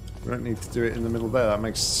 We don't need to do it in the middle there. That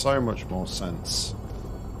makes so much more sense.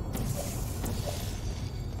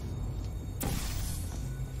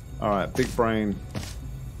 Alright, big brain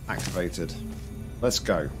activated. Let's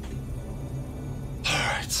go.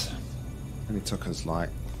 Alright. Only took us like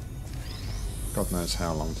God knows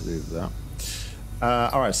how long to do that.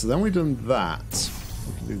 Alright, so then we've done that.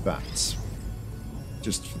 We can do that.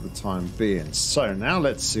 Just for the time being. So now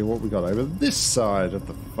let's see what we got over this side of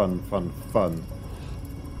the fun.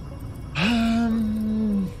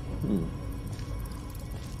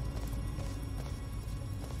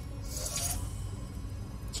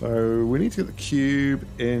 So we need to get the cube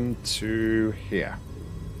into here.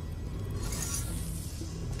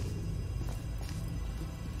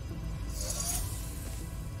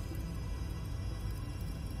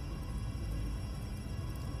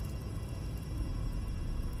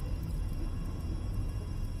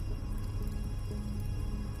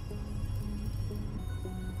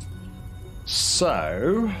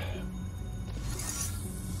 So,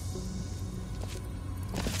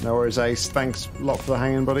 no worries, Ace. Thanks a lot for the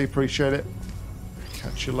hanging, buddy. Appreciate it.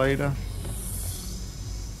 Catch you later.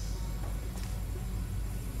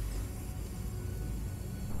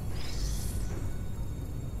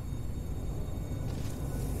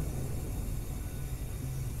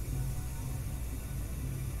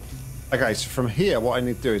 Okay, so from here, what I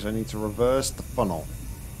need to do is I need to reverse the funnel.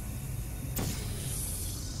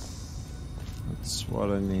 That's what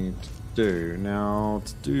I need to do. Now,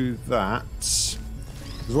 to do that, because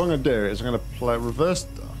what I'm going to do is I'm going to play reverse,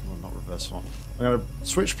 well, not reverse funnel. I'm going to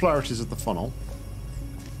switch polarities of the funnel,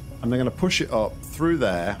 and I'm going to push it up through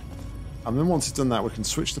there, and then once it's done that, we can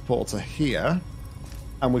switch the portal to here,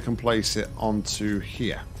 and we can place it onto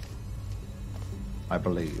here, I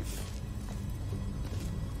believe.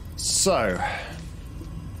 So,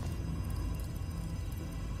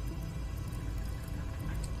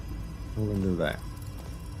 we're going to do that.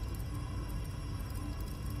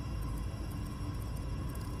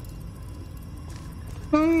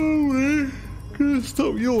 Oh, we're going to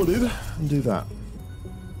stop yawning and do that.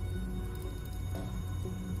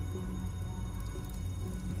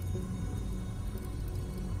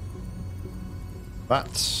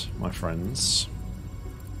 That, my friends,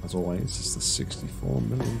 as always, is the $64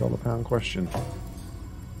 million question.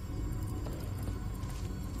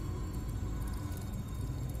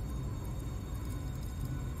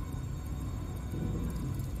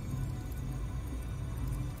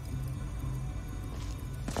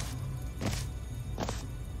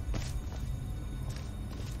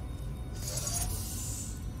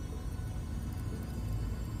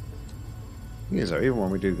 So even when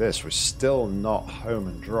we do this, we're still not home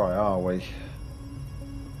and dry, are we?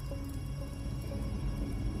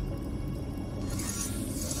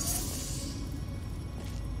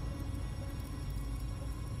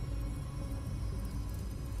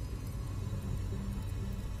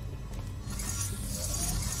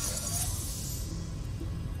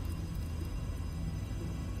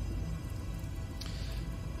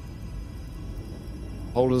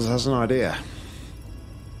 Holders has an idea.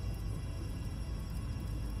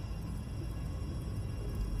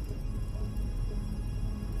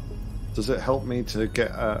 Does it help me to get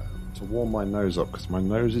to warm my nose up? Because my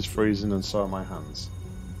nose is freezing and so are my hands.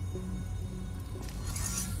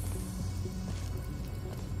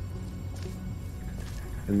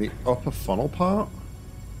 In the upper funnel part?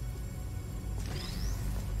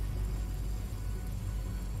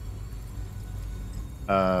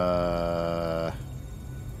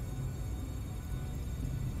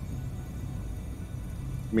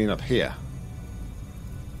 You mean up here?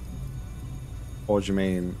 Or do you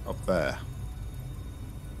mean up there?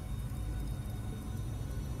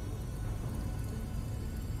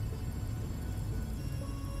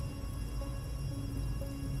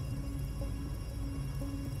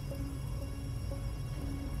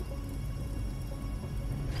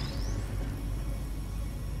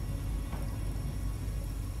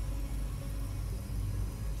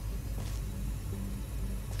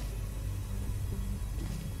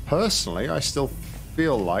 Personally, I still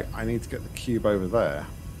feel like I need to get the cube over there.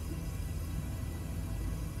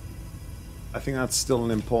 I think that's still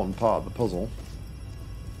an important part of the puzzle.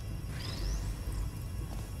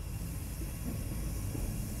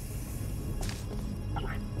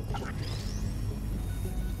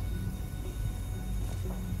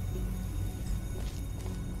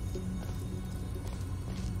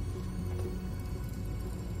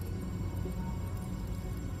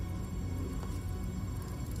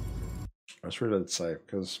 That's really safe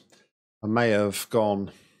because I may have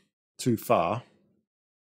gone too far.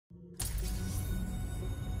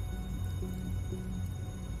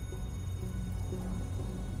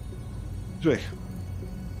 Gee.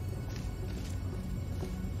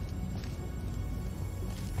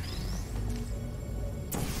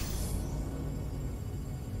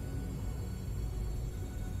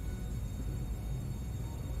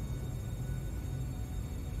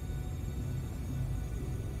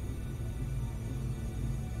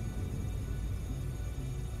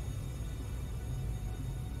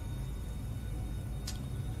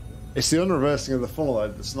 It's the unreversing of the funnel though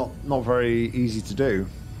that's not very easy to do.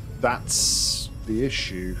 That's the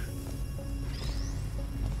issue.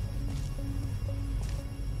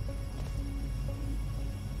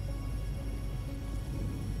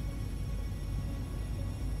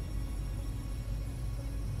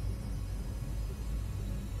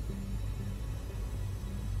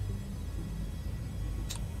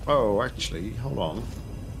 Oh, actually, hold on.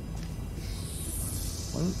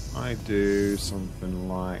 Why don't I do something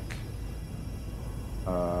like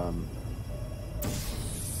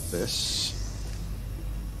this?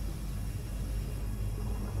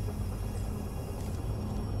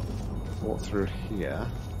 Walk through here.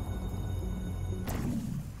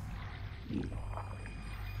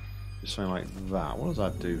 Just something like that. What does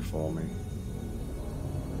that do for me?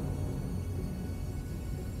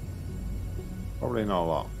 Probably not a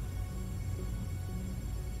lot.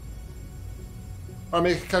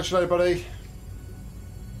 Alright, mate, catch you later, buddy.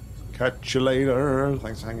 Catch you later.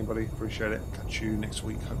 Thanks for hanging, buddy. Appreciate it. Catch you next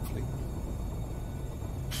week, hopefully.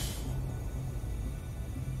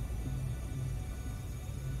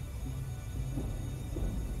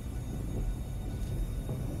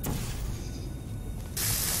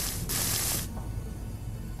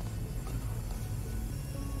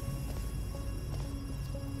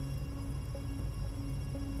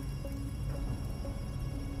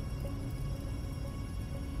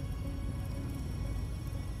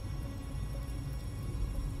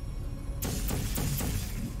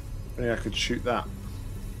 I could shoot that.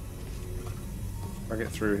 If I get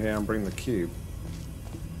through here and bring the cube.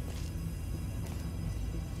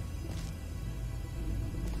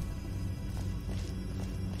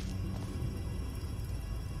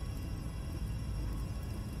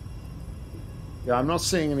 Yeah, I'm not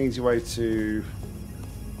seeing an easy way to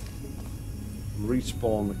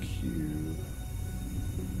respawn the cube,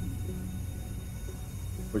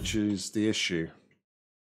 which is the issue.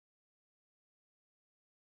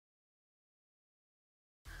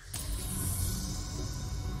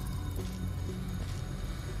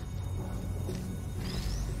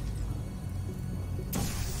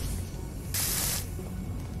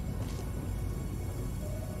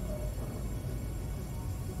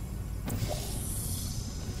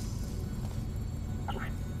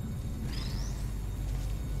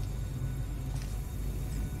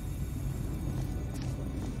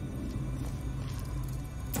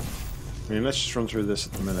 I mean, let's just run through this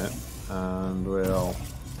at the minute, and we'll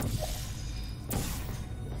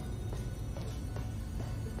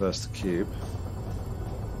burst the cube.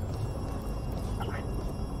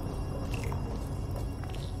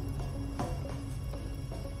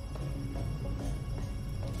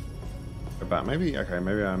 Go back, maybe, okay,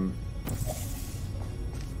 maybe I'm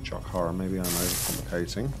shock horror, maybe I'm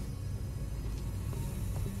overcomplicating.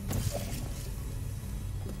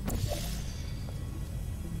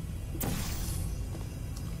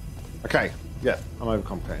 Okay, yeah, I'm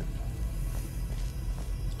overcomplicating.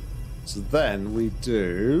 So then we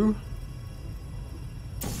do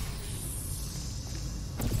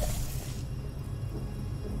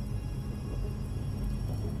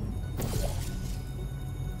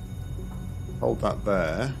hold that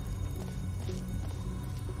there.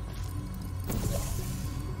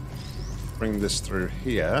 Bring this through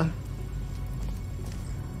here.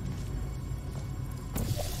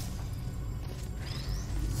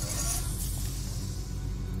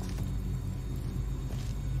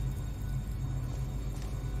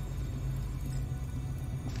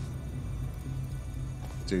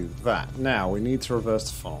 Do that. Now we need to reverse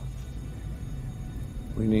the fall.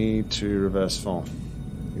 We need to reverse fall.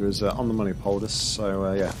 He was on the money, Poldus,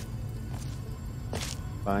 so yeah.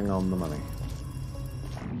 Bang on the money.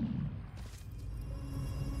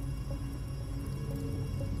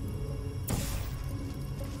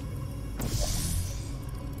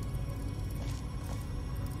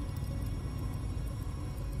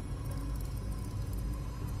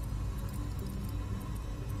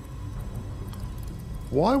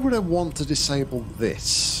 Why would I want to disable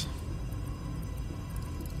this?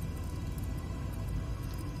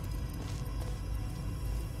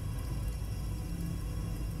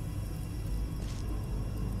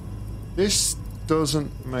 This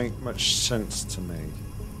doesn't make much sense to me.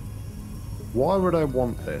 Why would I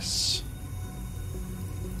want this?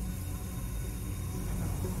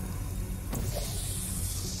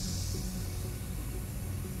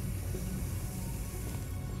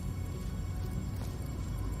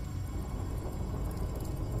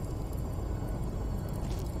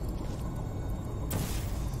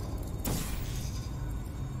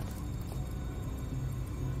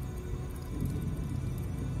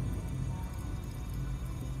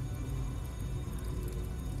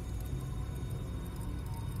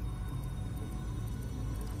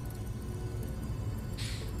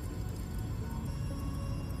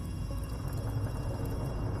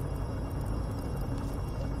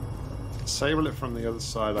 disable it from the other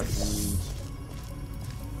side, I can...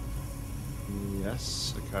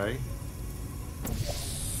 Yes, okay.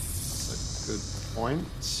 That's a good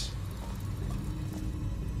point.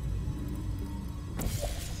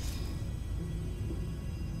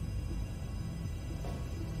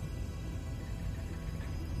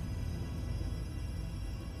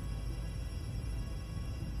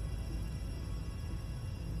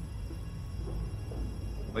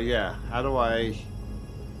 But yeah, how do I...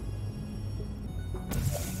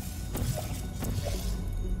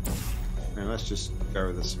 Let's just go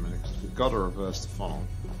with this a minute, because we've got to reverse the funnel.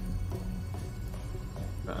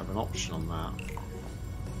 Don't have an option on that.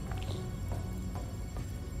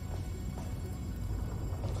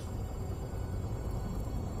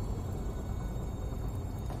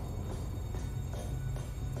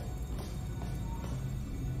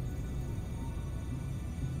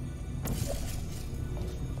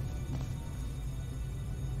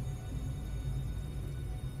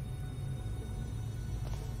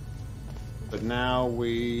 But now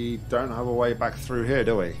we don't have a way back through here,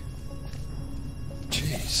 do we?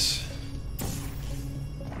 Jeez.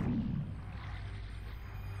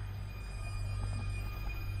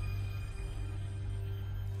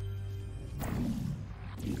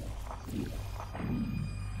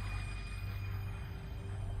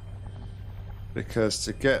 Because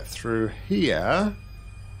to get through here...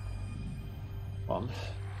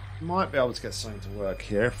 might be able to get something to work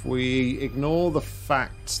here if we ignore the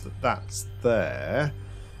fact that that's there.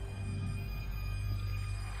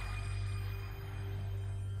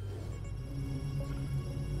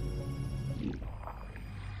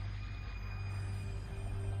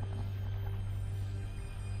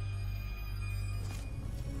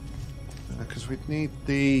 Because we'd need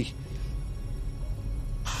the...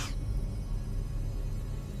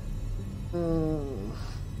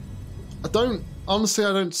 Honestly,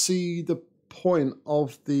 I don't see the point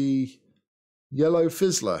of the yellow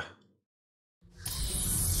fizzler.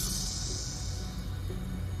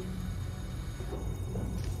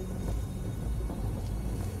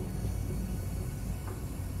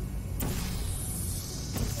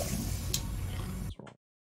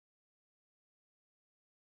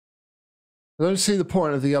 I don't see the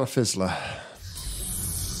point of the yellow fizzler.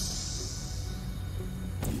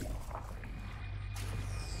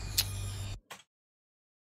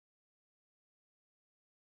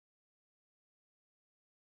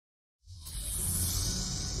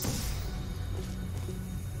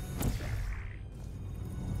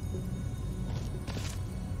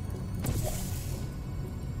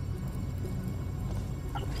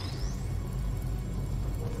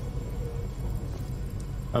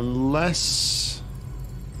 Unless...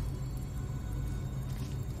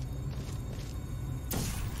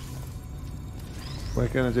 we're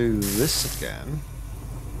going to do this again.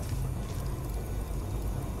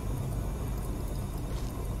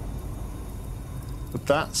 But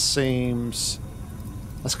that seems...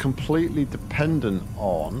 that's completely dependent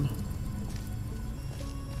on...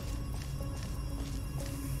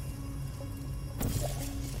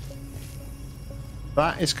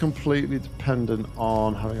 that is completely dependent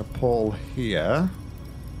on having a portal here.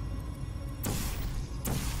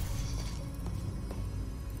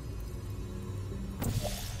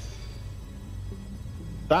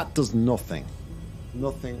 That does nothing.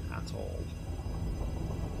 Nothing at all.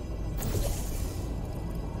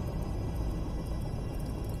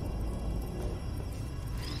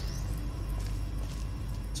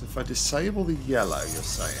 So if I disable the yellow, you're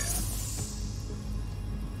saying...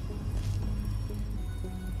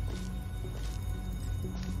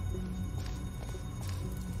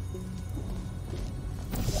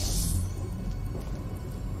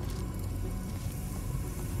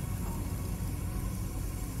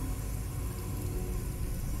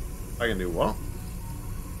 I can do what?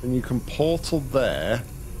 Then you can portal there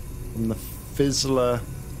from the fizzler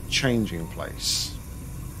changing place.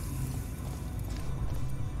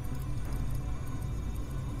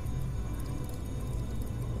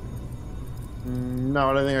 No,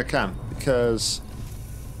 I don't think I can, because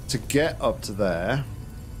to get up to there,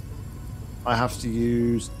 I have to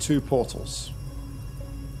use 2 portals.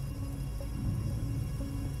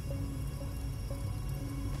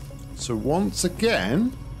 So once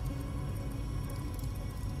again...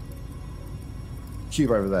 cube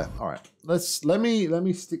over there. All right, let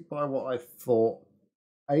me stick by what I thought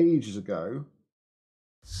ages ago,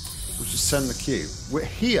 which is send the cube. We're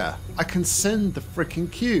here. I can send the freaking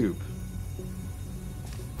cube.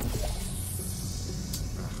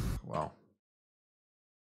 Well,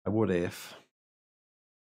 I would if.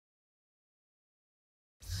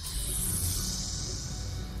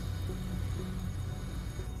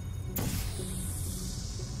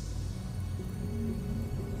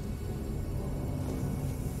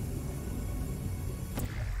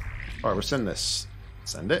 Alright, we'll send this.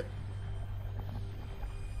 Send it.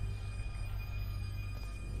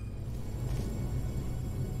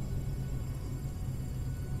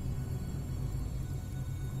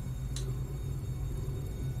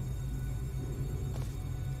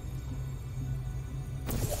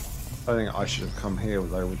 I think I should have come here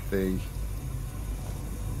though with the...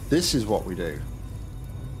 This is what we do.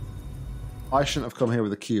 I shouldn't have come here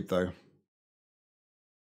with a cube though.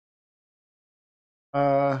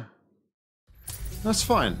 That's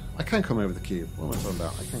fine. I can come here with a cube. What am I talking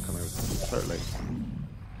about? I can come here with a cube, totally.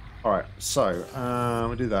 Alright, so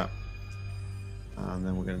we'll do that. And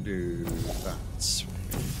then we're going to do that.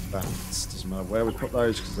 That doesn't matter where we put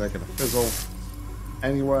those because they're going to fizzle.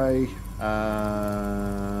 Anyway,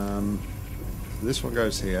 this one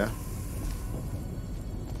goes here.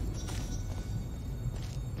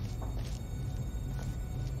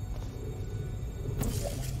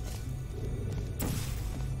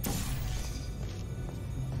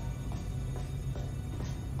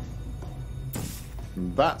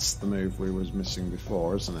 And that's the move we was missing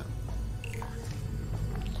before, isn't it?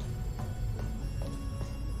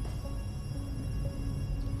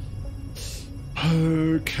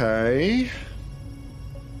 Okay.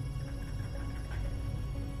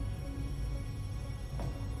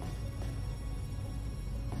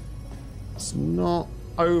 It's not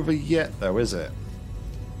over yet, though, is it?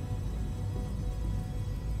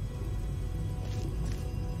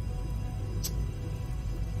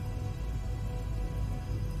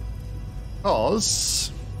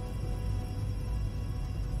 Because...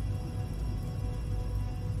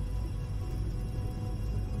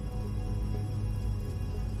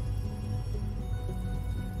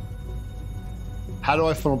 How do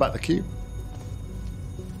I funnel back the cube?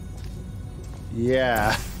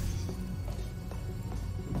 Yeah.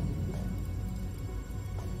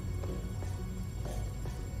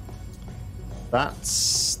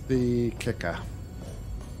 That's the kicker.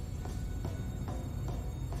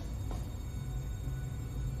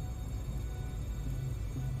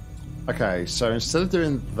 Okay, so instead of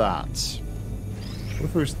doing that, what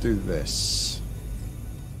if we just do this?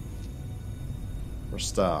 For a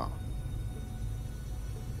start.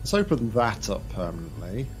 Let's open that up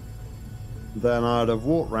permanently. Then I'd have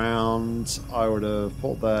walked round, I would have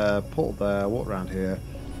ported there, walked around here.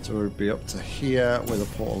 So it would be up to here with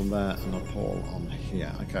a portal on there and a portal on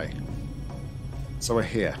here. Okay. So we're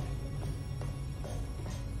here.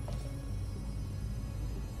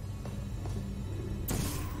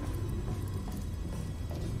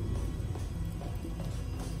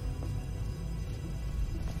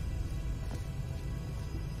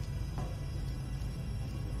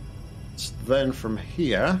 Then from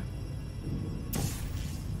here,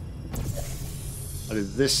 I do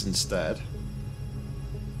this instead.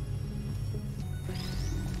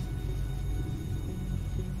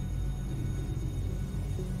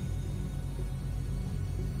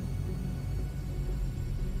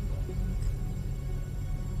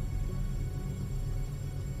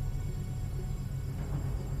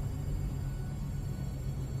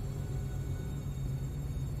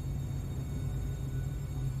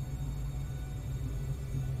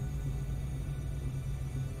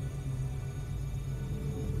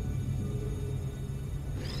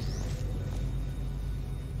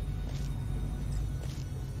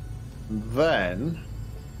 Then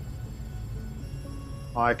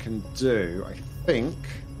I can do, I think,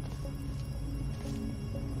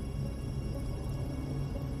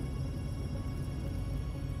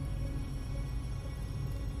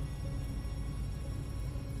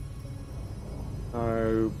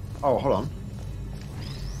 oh, hold on.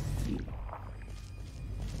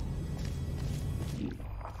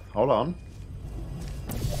 Hold on.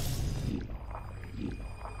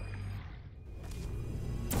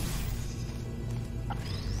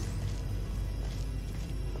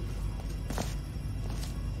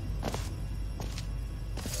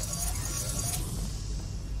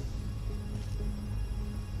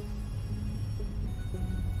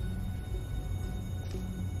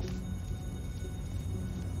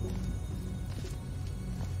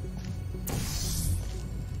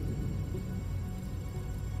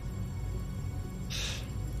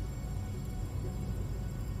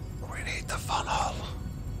 The funnel.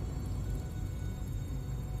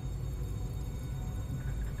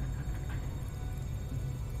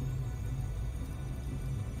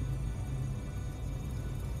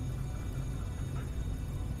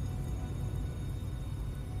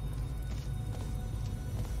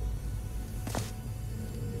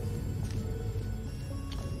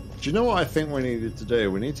 Do you know what I think we needed to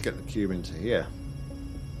do? We need to get the cube into here.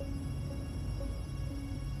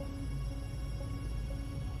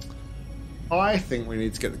 I think we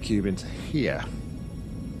need to get the cube into here.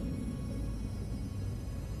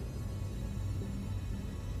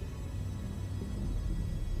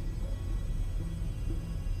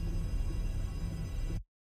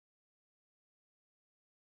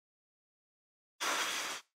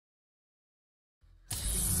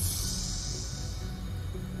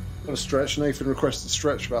 Got a stretch. Nathan requested a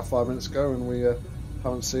stretch about 5 minutes ago, and we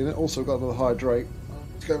haven't seen it. Also got another hydrate.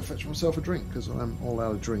 To go and fetch myself a drink because I'm all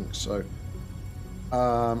out of drinks. So,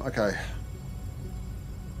 okay.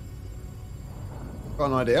 Got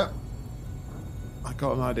an idea. I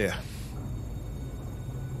got an idea.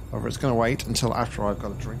 However, it's going to wait until after I've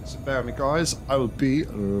got a drink. So bear with me, guys. I will be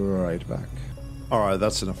right back. All right,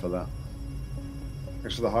 that's enough of that.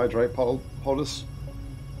 Thanks for the hydrate, Poldus.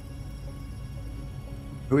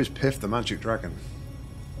 Who is Piff the Magic Dragon?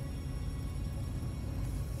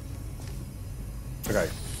 Okay.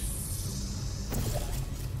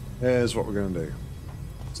 Here's what we're going to do.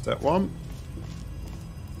 Step 1.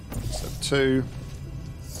 Step 2.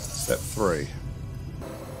 Step 3.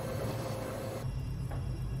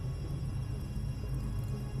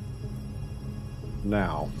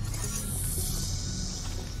 Now.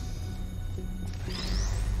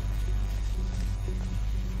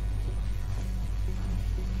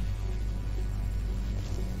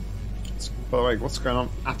 By the way, what's going on?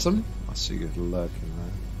 Atom? I see you lurking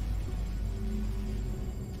there.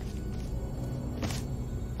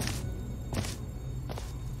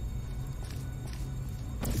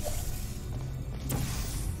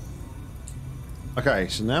 Okay,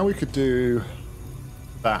 so now we could do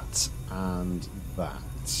that and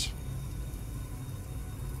that.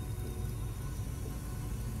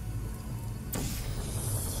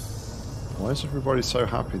 Why is everybody so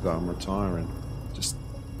happy that I'm retiring? Just...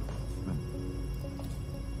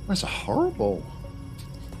 That's horrible.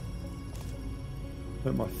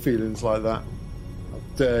 Hurt my feelings like that. How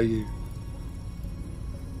dare you?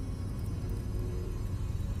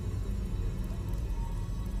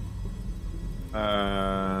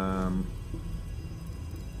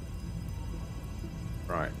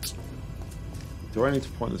 Right. Do I need to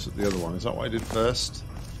point this at the other one? Is that what I did first?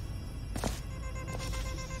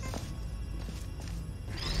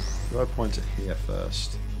 Do I point it here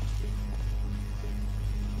first?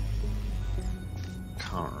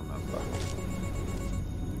 Can't remember.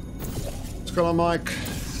 What's going on, Mike?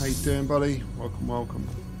 How you doing, buddy? Welcome, welcome.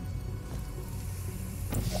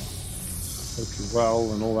 Hope you're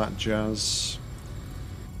well and all that jazz.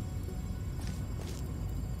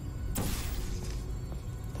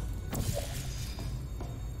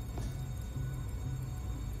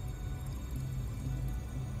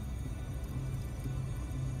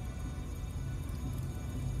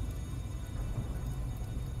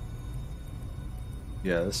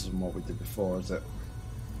 Yeah, this isn't what we did before, is it?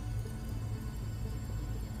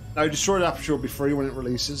 No, Destroyed Aperture will be free when it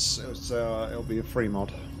releases. It'll be a free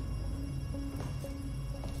mod.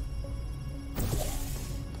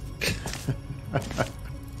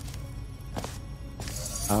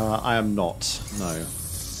 I am not, no.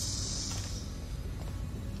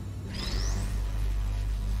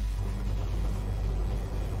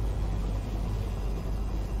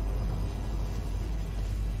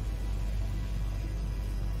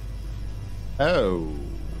 Oh.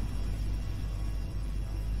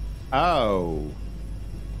 Oh.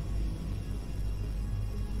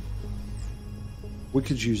 We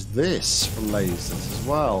could use this for lasers as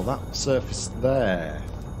well. That surface there.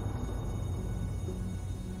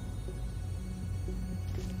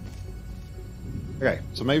 Okay,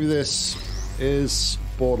 so maybe this is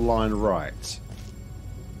borderline right.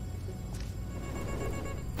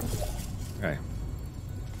 Okay.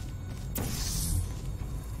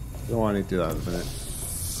 Don't want to do that in a minute.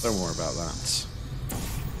 Don't worry about that.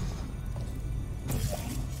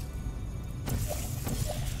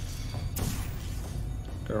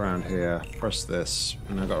 Go around here, press this,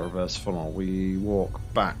 and I've got a reverse funnel. We walk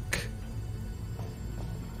back.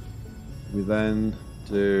 We then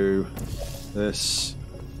do this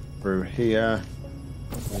through here.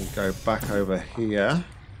 We go back over here.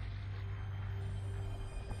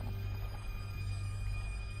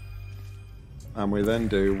 And we then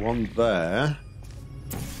do one there,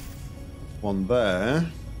 one there,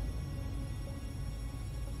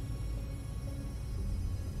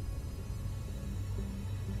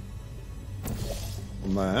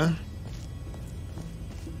 one there,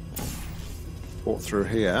 walk through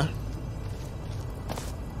here,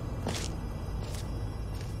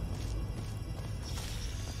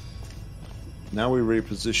 now we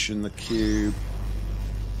reposition the cube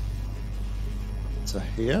to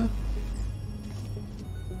here.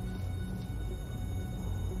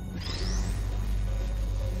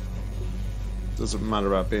 doesn't matter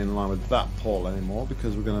about being in line with that portal anymore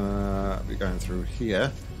because we're gonna be going through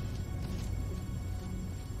here.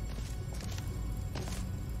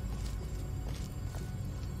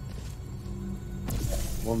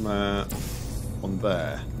 One there, one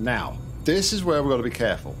there. Now, this is where we've got to be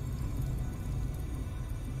careful.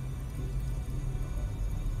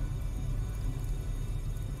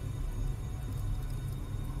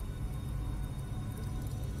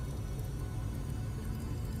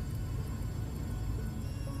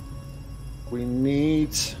 We need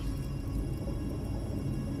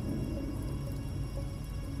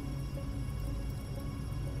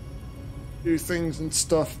do things and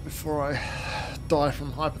stuff before I die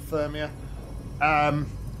from hypothermia.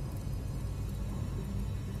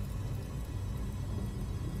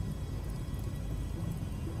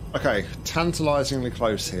 Okay, tantalizingly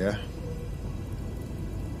close here.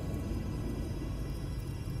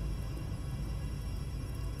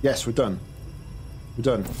 Yes, we're done. We're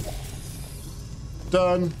done.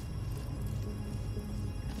 Done.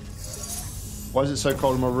 Why is it so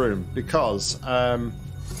cold in my room? Because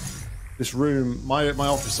this room, my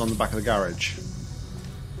office is on the back of the garage,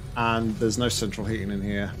 and there's no central heating in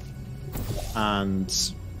here,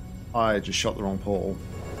 and I just shot the wrong portal,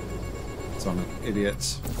 so I'm an idiot.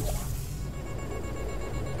 So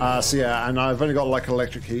yeah, and I've only got like an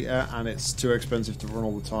electric heater, and it's too expensive to run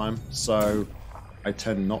all the time, so I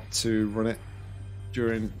tend not to run it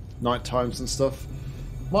during night times and stuff.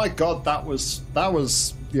 My God, that was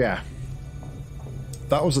yeah,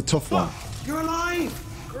 that was a tough one. Oh, you're alive!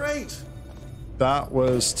 Great. That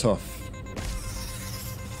was tough,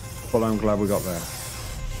 but I'm glad we got there.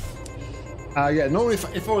 Yeah, normally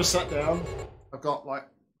if I was sat down, I've got like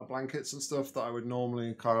blankets and stuff that I would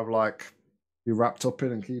normally kind of like be wrapped up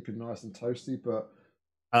in and keep it nice and toasty, but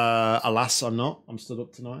alas, I'm not. I'm stood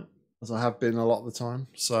up tonight, as I have been a lot of the time.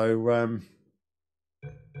 So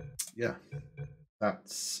yeah,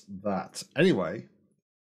 that's that. Anyway,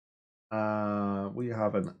 we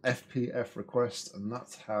have an FPF request, and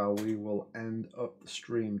that's how we will end up the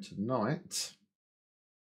stream tonight.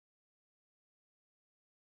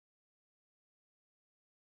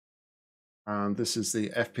 And this is the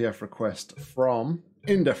FPF request from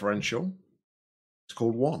Indifferential. It's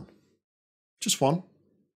called one. Just one.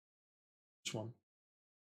 Just one.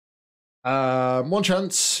 One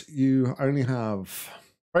chance. You only have.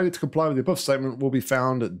 Failure to comply with the above statement will be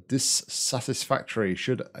found dissatisfactory.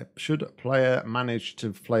 Should player manage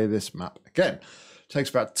to play this map again? It takes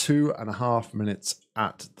about 2.5 minutes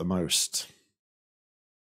at the most.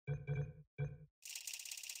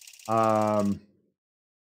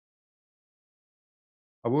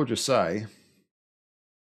 I will just say,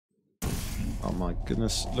 oh my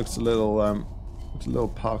goodness, looks a little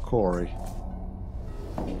parkoury.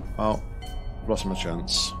 Oh, I've lost my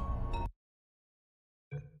chance.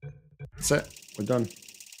 That's it. We're done.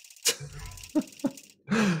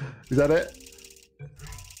 Is that it?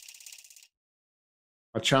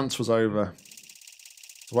 My chance was over.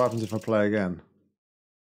 So what happens if I play again?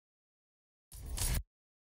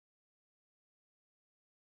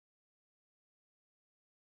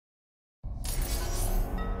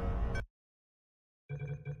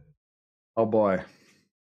 Oh boy.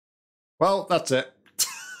 Well, that's it.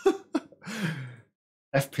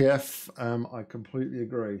 FPF, I completely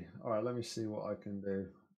agree. All right, let me see what I can do.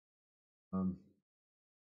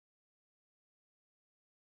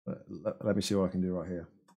 Let me see what I can do right here.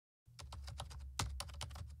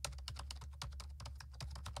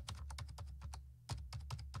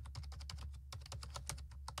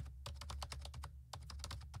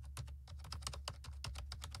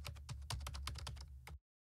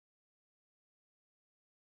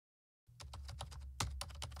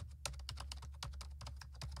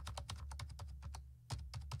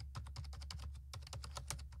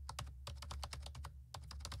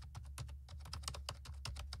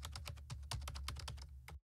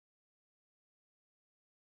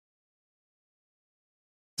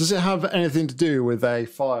 Does it have anything to do with a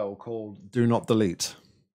file called Do Not Delete?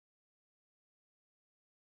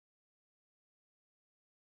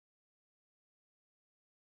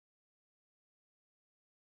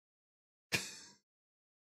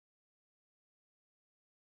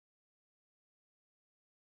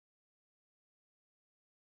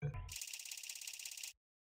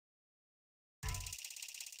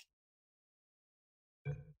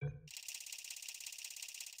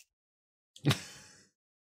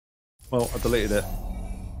 Well, I deleted it.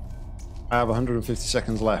 I have 150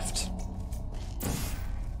 seconds left.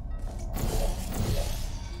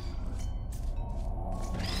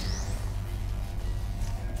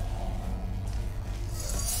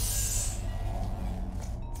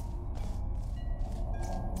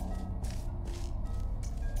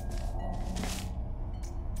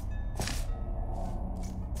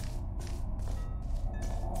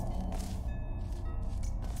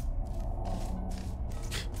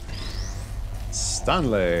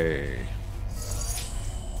 Stanley.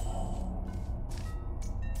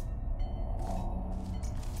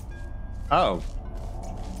 Oh.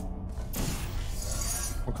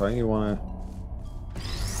 Okay, you want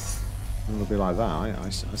to be like that. I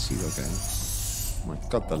see your game. Oh my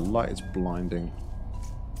god, the light is blinding.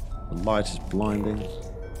 The light is blinding.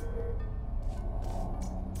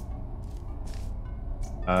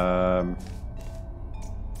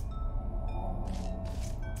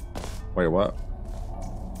 Wait, what?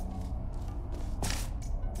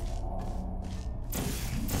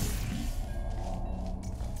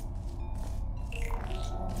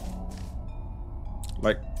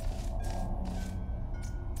 Like,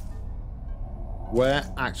 where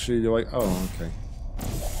actually do I... Oh, okay.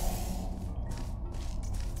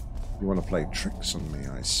 You want to play tricks on me,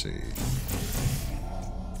 I see.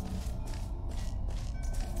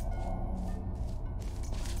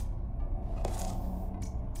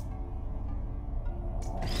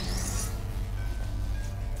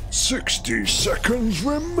 "60 seconds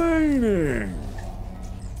remaining."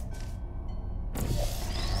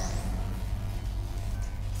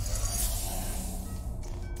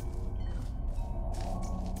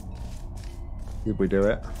 Did we do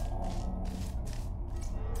it?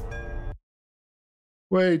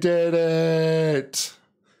 We did it!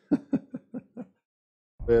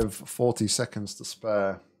 We have 40 seconds to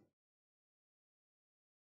spare.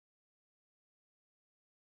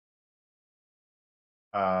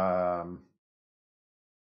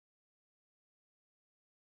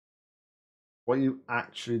 What are you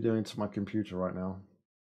actually doing to my computer right now?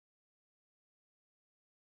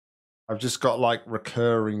 I've just got like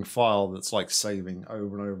recurring file that's like saving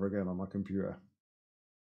over and over again on my computer.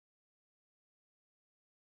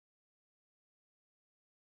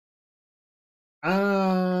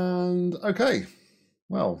 And okay,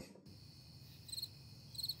 well.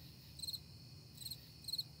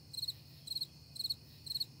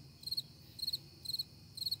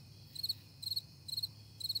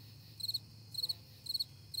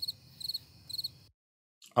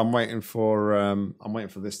 I'm waiting for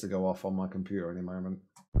this to go off on my computer any moment.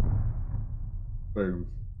 Boom.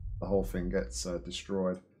 The whole thing gets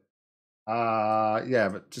destroyed. Yeah,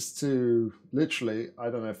 but just to literally, I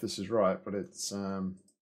don't know if this is right, but it's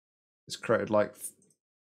created like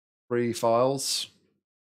 3 files,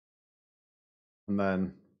 and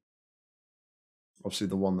then obviously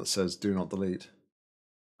the one that says do not delete,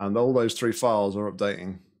 and all those 3 files are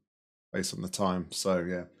updating based on the time. So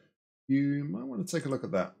yeah, you might want to take a look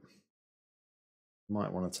at that.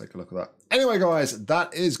 Anyway, guys,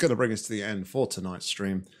 that is going to bring us to the end for tonight's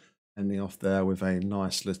stream. Ending off there with a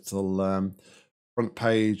nice little front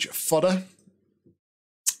page fodder.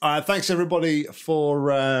 Thanks everybody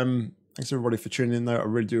for tuning in. Though I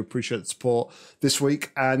really do appreciate the support this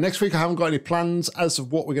week. Next week I haven't got any plans as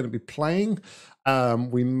of what we're going to be playing.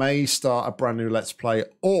 We may start a brand new Let's Play,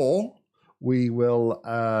 or we will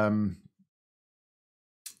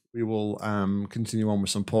continue on with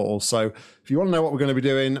some Portal. So if you want to know what we're going to be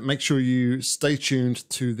doing, make sure you stay tuned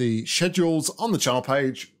to the schedules on the channel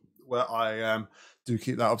page, where I do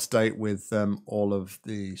keep that up to date with all of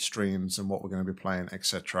the streams and what we're going to be playing,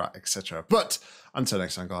 etc., etc. But until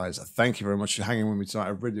next time, guys, thank you very much for hanging with me tonight. I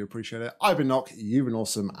really do appreciate it. I've been Nock. You've been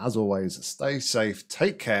awesome. As always, stay safe,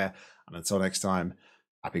 take care, and until next time,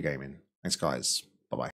 happy gaming. Thanks, guys. Bye-bye.